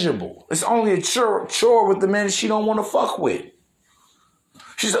pleasurable. It's only a chore with the man that she don't want to fuck with.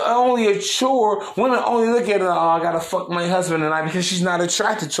 She's only a chore. Women only look at her, oh, I gotta fuck my husband tonight because she's not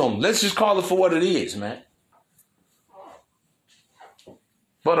attracted to him. Let's just call it for what it is, man.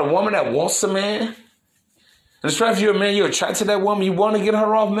 But a woman that wants a man, and especially if you're a man, you're attracted to that woman, you want to get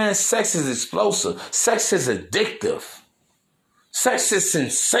her off, man, sex is explosive. Sex is addictive. Sex is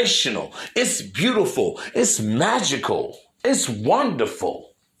sensational. It's beautiful. It's magical. It's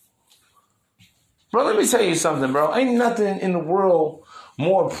wonderful. Bro, let me tell you something, bro. Ain't nothing in the world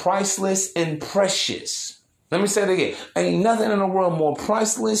more priceless and precious. Let me say it again. Ain't nothing in the world more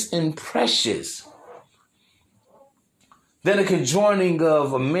priceless and precious than a conjoining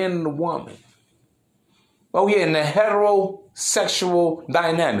of a man and a woman. Oh yeah, in the heterosexual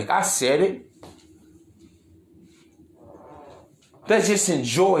dynamic. I said it. They just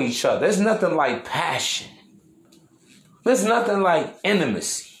enjoy each other. There's nothing like passion. There's nothing like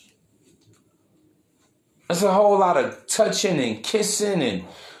intimacy. There's a whole lot of touching and kissing and,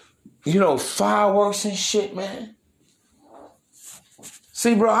 fireworks and shit, man.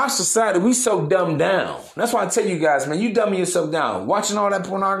 See, bro, our society, we so dumbed down. That's why I tell you guys, man, you dumbing yourself down. Watching all that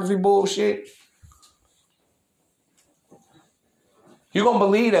pornography bullshit. You're going to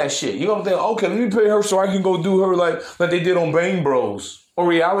believe that shit. You're going to think, okay, let me pay her so I can go do her like they did on Bang Bros or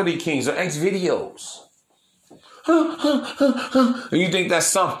Reality Kings or X Videos. And you think that's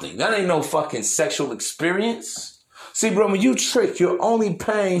something. That ain't no fucking sexual experience. See, bro, when you trick, you're only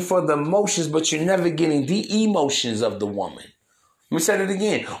paying for the emotions, but you're never getting the emotions of the woman. Let me say that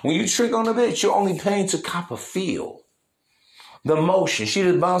again. When you trick on a bitch, you're only paying to cop a feel. The emotion. She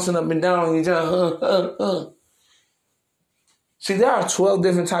just bouncing up and down and you just, See, there are 12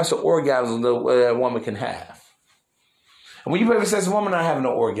 different types of orgasms that a woman can have. And when you ever says a woman not having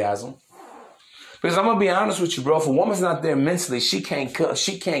no orgasm, because I'm going to be honest with you, bro. If a woman's not there mentally, she can't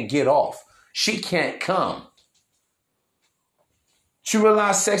get off. She can't come. You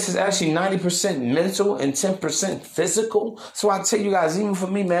realize sex is actually 90% mental and 10% physical? So I tell you guys, even for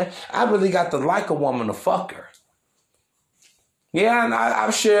me, man, I really got to like a woman to fuck her. Yeah, and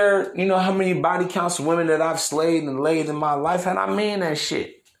I've shared, you know, how many body counts of women that I've slayed and laid in my life, and I mean that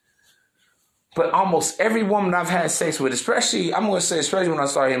shit. But almost every woman I've had sex with, especially when I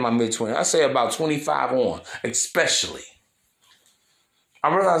started in my mid-20s, I say about 25 on, especially.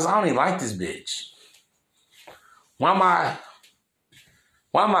 I realized I don't even like this bitch. Why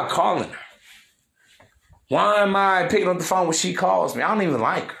am I calling her? Why am I picking up the phone when she calls me? I don't even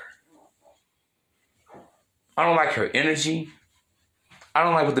like her. I don't like her energy. I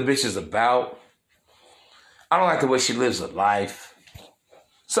don't like what the bitch is about. I don't like the way she lives her life.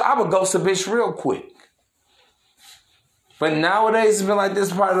 So I would ghost a bitch real quick. But nowadays, it's been like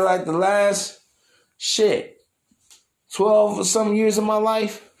this probably like the last, 12 or some years of my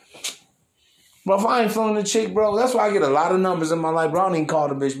life. But if I ain't feeling the chick, bro, that's why I get a lot of numbers in my life, bro. I don't even call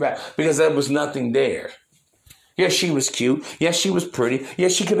the bitch back because there was nothing there. Yes, she was cute. Yes, she was pretty.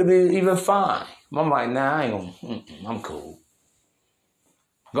 Yes, she could have been even fine. I'm like, nah, I ain't gonna, I'm cool.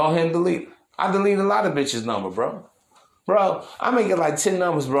 Go ahead and delete her. I delete a lot of bitches' number, bro. Bro, I may get like 10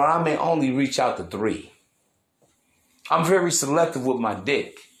 numbers, bro. I may only reach out to 3. I'm very selective with my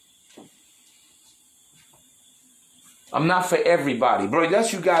dick. I'm not for everybody. Bro,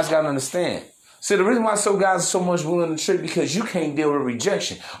 that's you guys got to understand. See, the reason why some guys are so much willing to trick because you can't deal with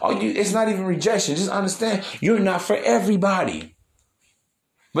rejection. It's not even rejection. Just understand, you're not for everybody.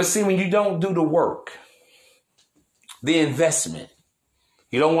 But see, when you don't do the work, the investment,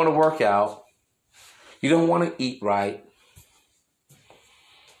 you don't want to work out, you don't want to eat right.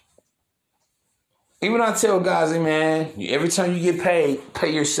 Even I tell guys, hey man, every time you get paid,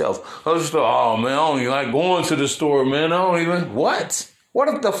 pay yourself. I just oh man, I don't even like going to the store, man. I don't even, what?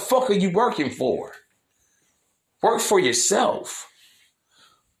 What the fuck are you working for? Work for yourself.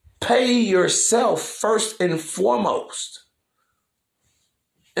 Pay yourself first and foremost.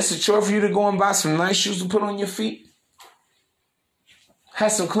 It's a chore for you to go and buy some nice shoes to put on your feet.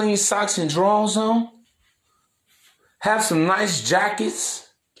 Have some clean socks and drawers on. Have some nice jackets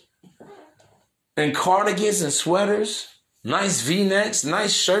and cardigans and sweaters. Nice V-necks,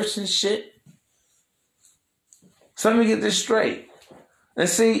 nice shirts and shit. So let me get this straight. And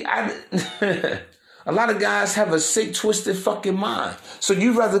see, a lot of guys have a sick, twisted fucking mind. So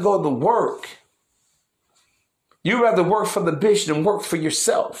you'd rather go to work. You'd rather work for the bitch than work for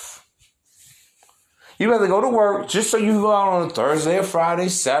yourself. You'd rather go to work just so you can go out on a Thursday or Friday,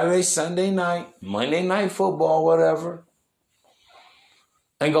 Saturday, Sunday night, Monday night football, whatever,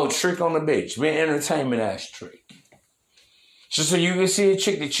 and go trick on the bitch. Be an entertainment ass trick. Just so you can see a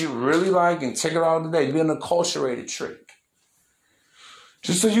chick that you really like and take it all today. Be an acculturated trick.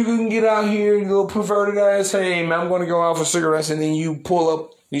 Just so you can get out here, you little perverted ass, hey man, I'm going to go out for cigarettes, and then you pull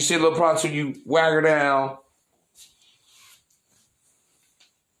up, you see a little prostitute, you wag her down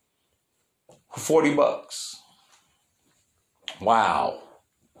for $40. Wow.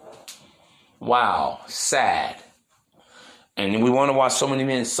 Wow. Sad. And we wonder why so many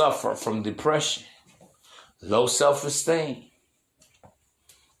men suffer from depression, low self-esteem.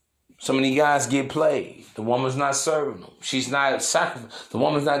 So many guys get played. The woman's not serving them. She's not sacrificing. The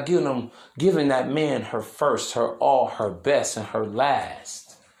woman's not giving that man her first, her all, her best, and her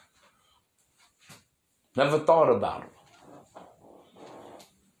last. Never thought about it.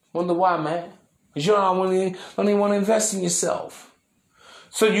 Wonder why, man? Because you don't even want to invest in yourself.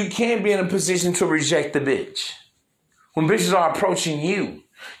 So you can't be in a position to reject the bitch. When bitches are approaching you,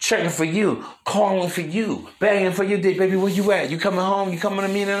 checking for you, calling for you, begging for your dick, baby, where you at? You coming home? You coming to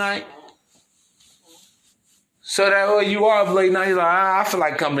me tonight? So that way you are up late night, you're like, I feel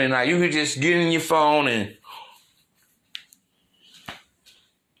like coming tonight. You could just get in your phone and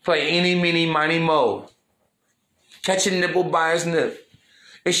play any, mini, miny, mo. Catch a nipple by his nip.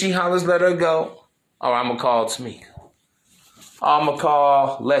 If she hollers, let her go. All right, I'm going to call Tamika. I'm going to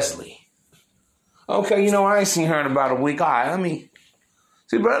call Leslie. Okay, you know, I ain't seen her in about a week. All right,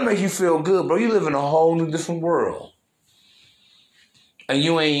 see, bro, that makes you feel good, bro. You live in a whole new different world. And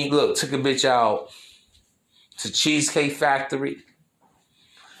you ain't, took a bitch out to Cheesecake Factory,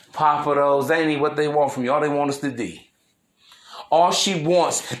 Papa those. They ain't what they want from you. All they want is the D. All she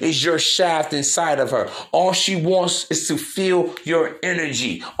wants is your shaft inside of her. All she wants is to feel your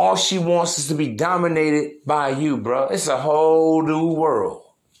energy. All she wants is to be dominated by you, bro. It's a whole new world.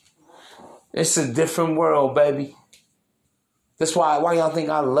 It's a different world, baby. That's why y'all think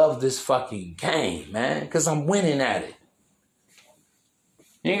I love this fucking game, man. Because I'm winning at it.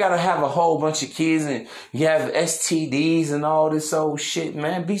 You ain't got to have a whole bunch of kids and you have STDs and all this old shit,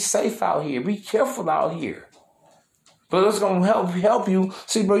 man. Be safe out here. Be careful out here. But it's going to help you.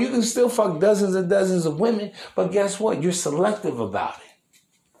 See, bro, you can still fuck dozens and dozens of women, but guess what? You're selective about it.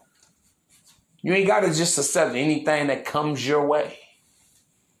 You ain't got to just accept anything that comes your way.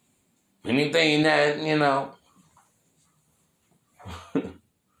 Anything that, you know.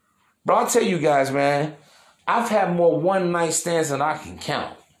 But I'll tell you guys, man, I've had more one-night stands than I can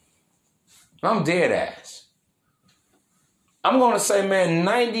count. I'm dead ass. I'm going to say, man,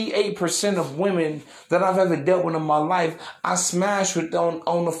 98% of women that I've ever dealt with in my life, I smashed with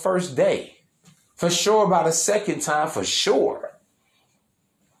on the first day. For sure, by the second time, for sure.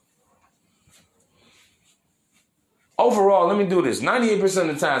 Overall, let me do this. 98%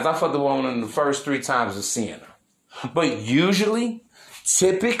 of the times, I fucked the woman in the first 3 times of seeing her. But usually,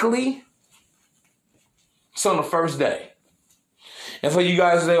 typically, it's on the first day. And for you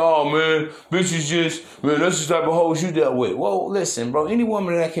guys to say, oh, man, bitches just, man, that's the type of hoes you dealt with. Well, listen, bro, any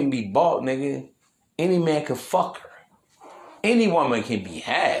woman that can be bought, nigga, any man can fuck her. Any woman can be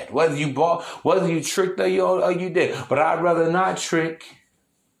had. Whether you bought, whether you tricked or you did. But I'd rather not trick.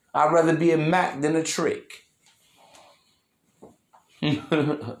 I'd rather be a Mac than a trick. And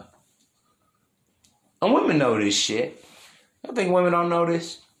women know this shit. I think women don't know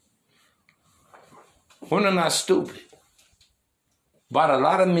this. Women are not stupid. But a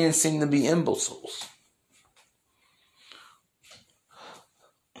lot of men seem to be imbeciles.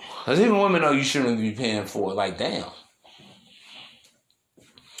 Because even women know you shouldn't be paying for it. Like, damn.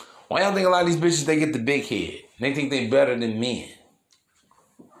 Why y'all think a lot of these bitches, they get the big head? They think they better than men.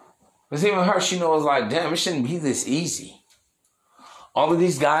 Because even her, she knows, like, damn, it shouldn't be this easy. All of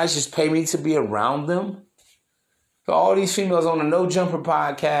these guys just pay me to be around them. All these females on the No Jumper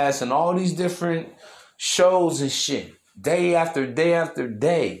podcast and all these different shows and shit. Day after day after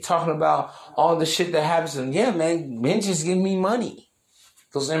day, talking about all the shit that happens. And yeah, man, men just give me money.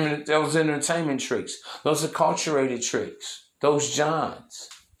 Those entertainment tricks, those acculturated tricks, those Johns,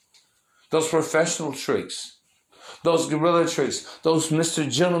 those professional tricks, those gorilla tricks, those Mr.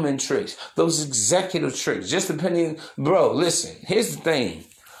 Gentleman tricks, those executive tricks. Just depending, bro, listen, here's the thing.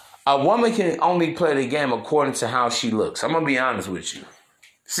 A woman can only play the game according to how she looks. I'm going to be honest with you.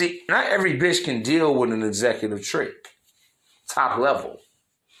 See, not every bitch can deal with an executive trick. Top level.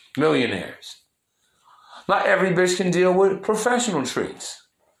 Millionaires. Not every bitch can deal with professional tricks.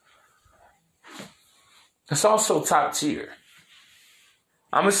 It's also top tier.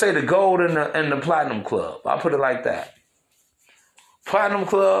 I'm going to say the gold and the platinum club. I'll put it like that. Platinum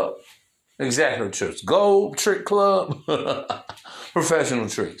club, executive tricks. Gold trick club, professional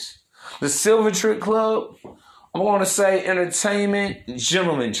tricks. The silver trick club, I'm going to say entertainment,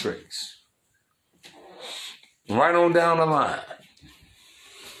 gentleman tricks. Right on down the line.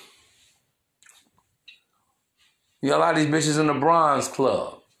 You got a lot of these bitches in the bronze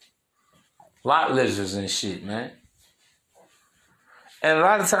club. Lot lizards and shit, man. And a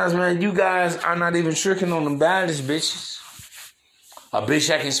lot of times, man, you guys are not even tricking on the baddest bitches. A bitch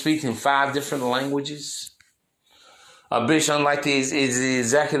that can speak in 5 different languages. A bitch, unlike is the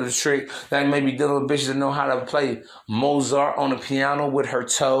executive trick that may be dealing with bitches that know how to play Mozart on the piano with her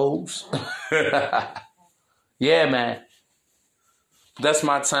toes. Yeah, man. That's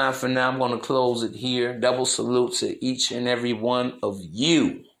my time for now. I'm going to close it here. Double salute to each and every one of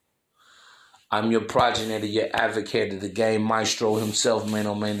you. I'm your progenitor, your advocate of the game, maestro himself, man,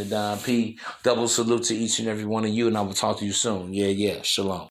 oh man, the Don P. Double salute to each and every one of you, and I will talk to you soon. Yeah, shalom.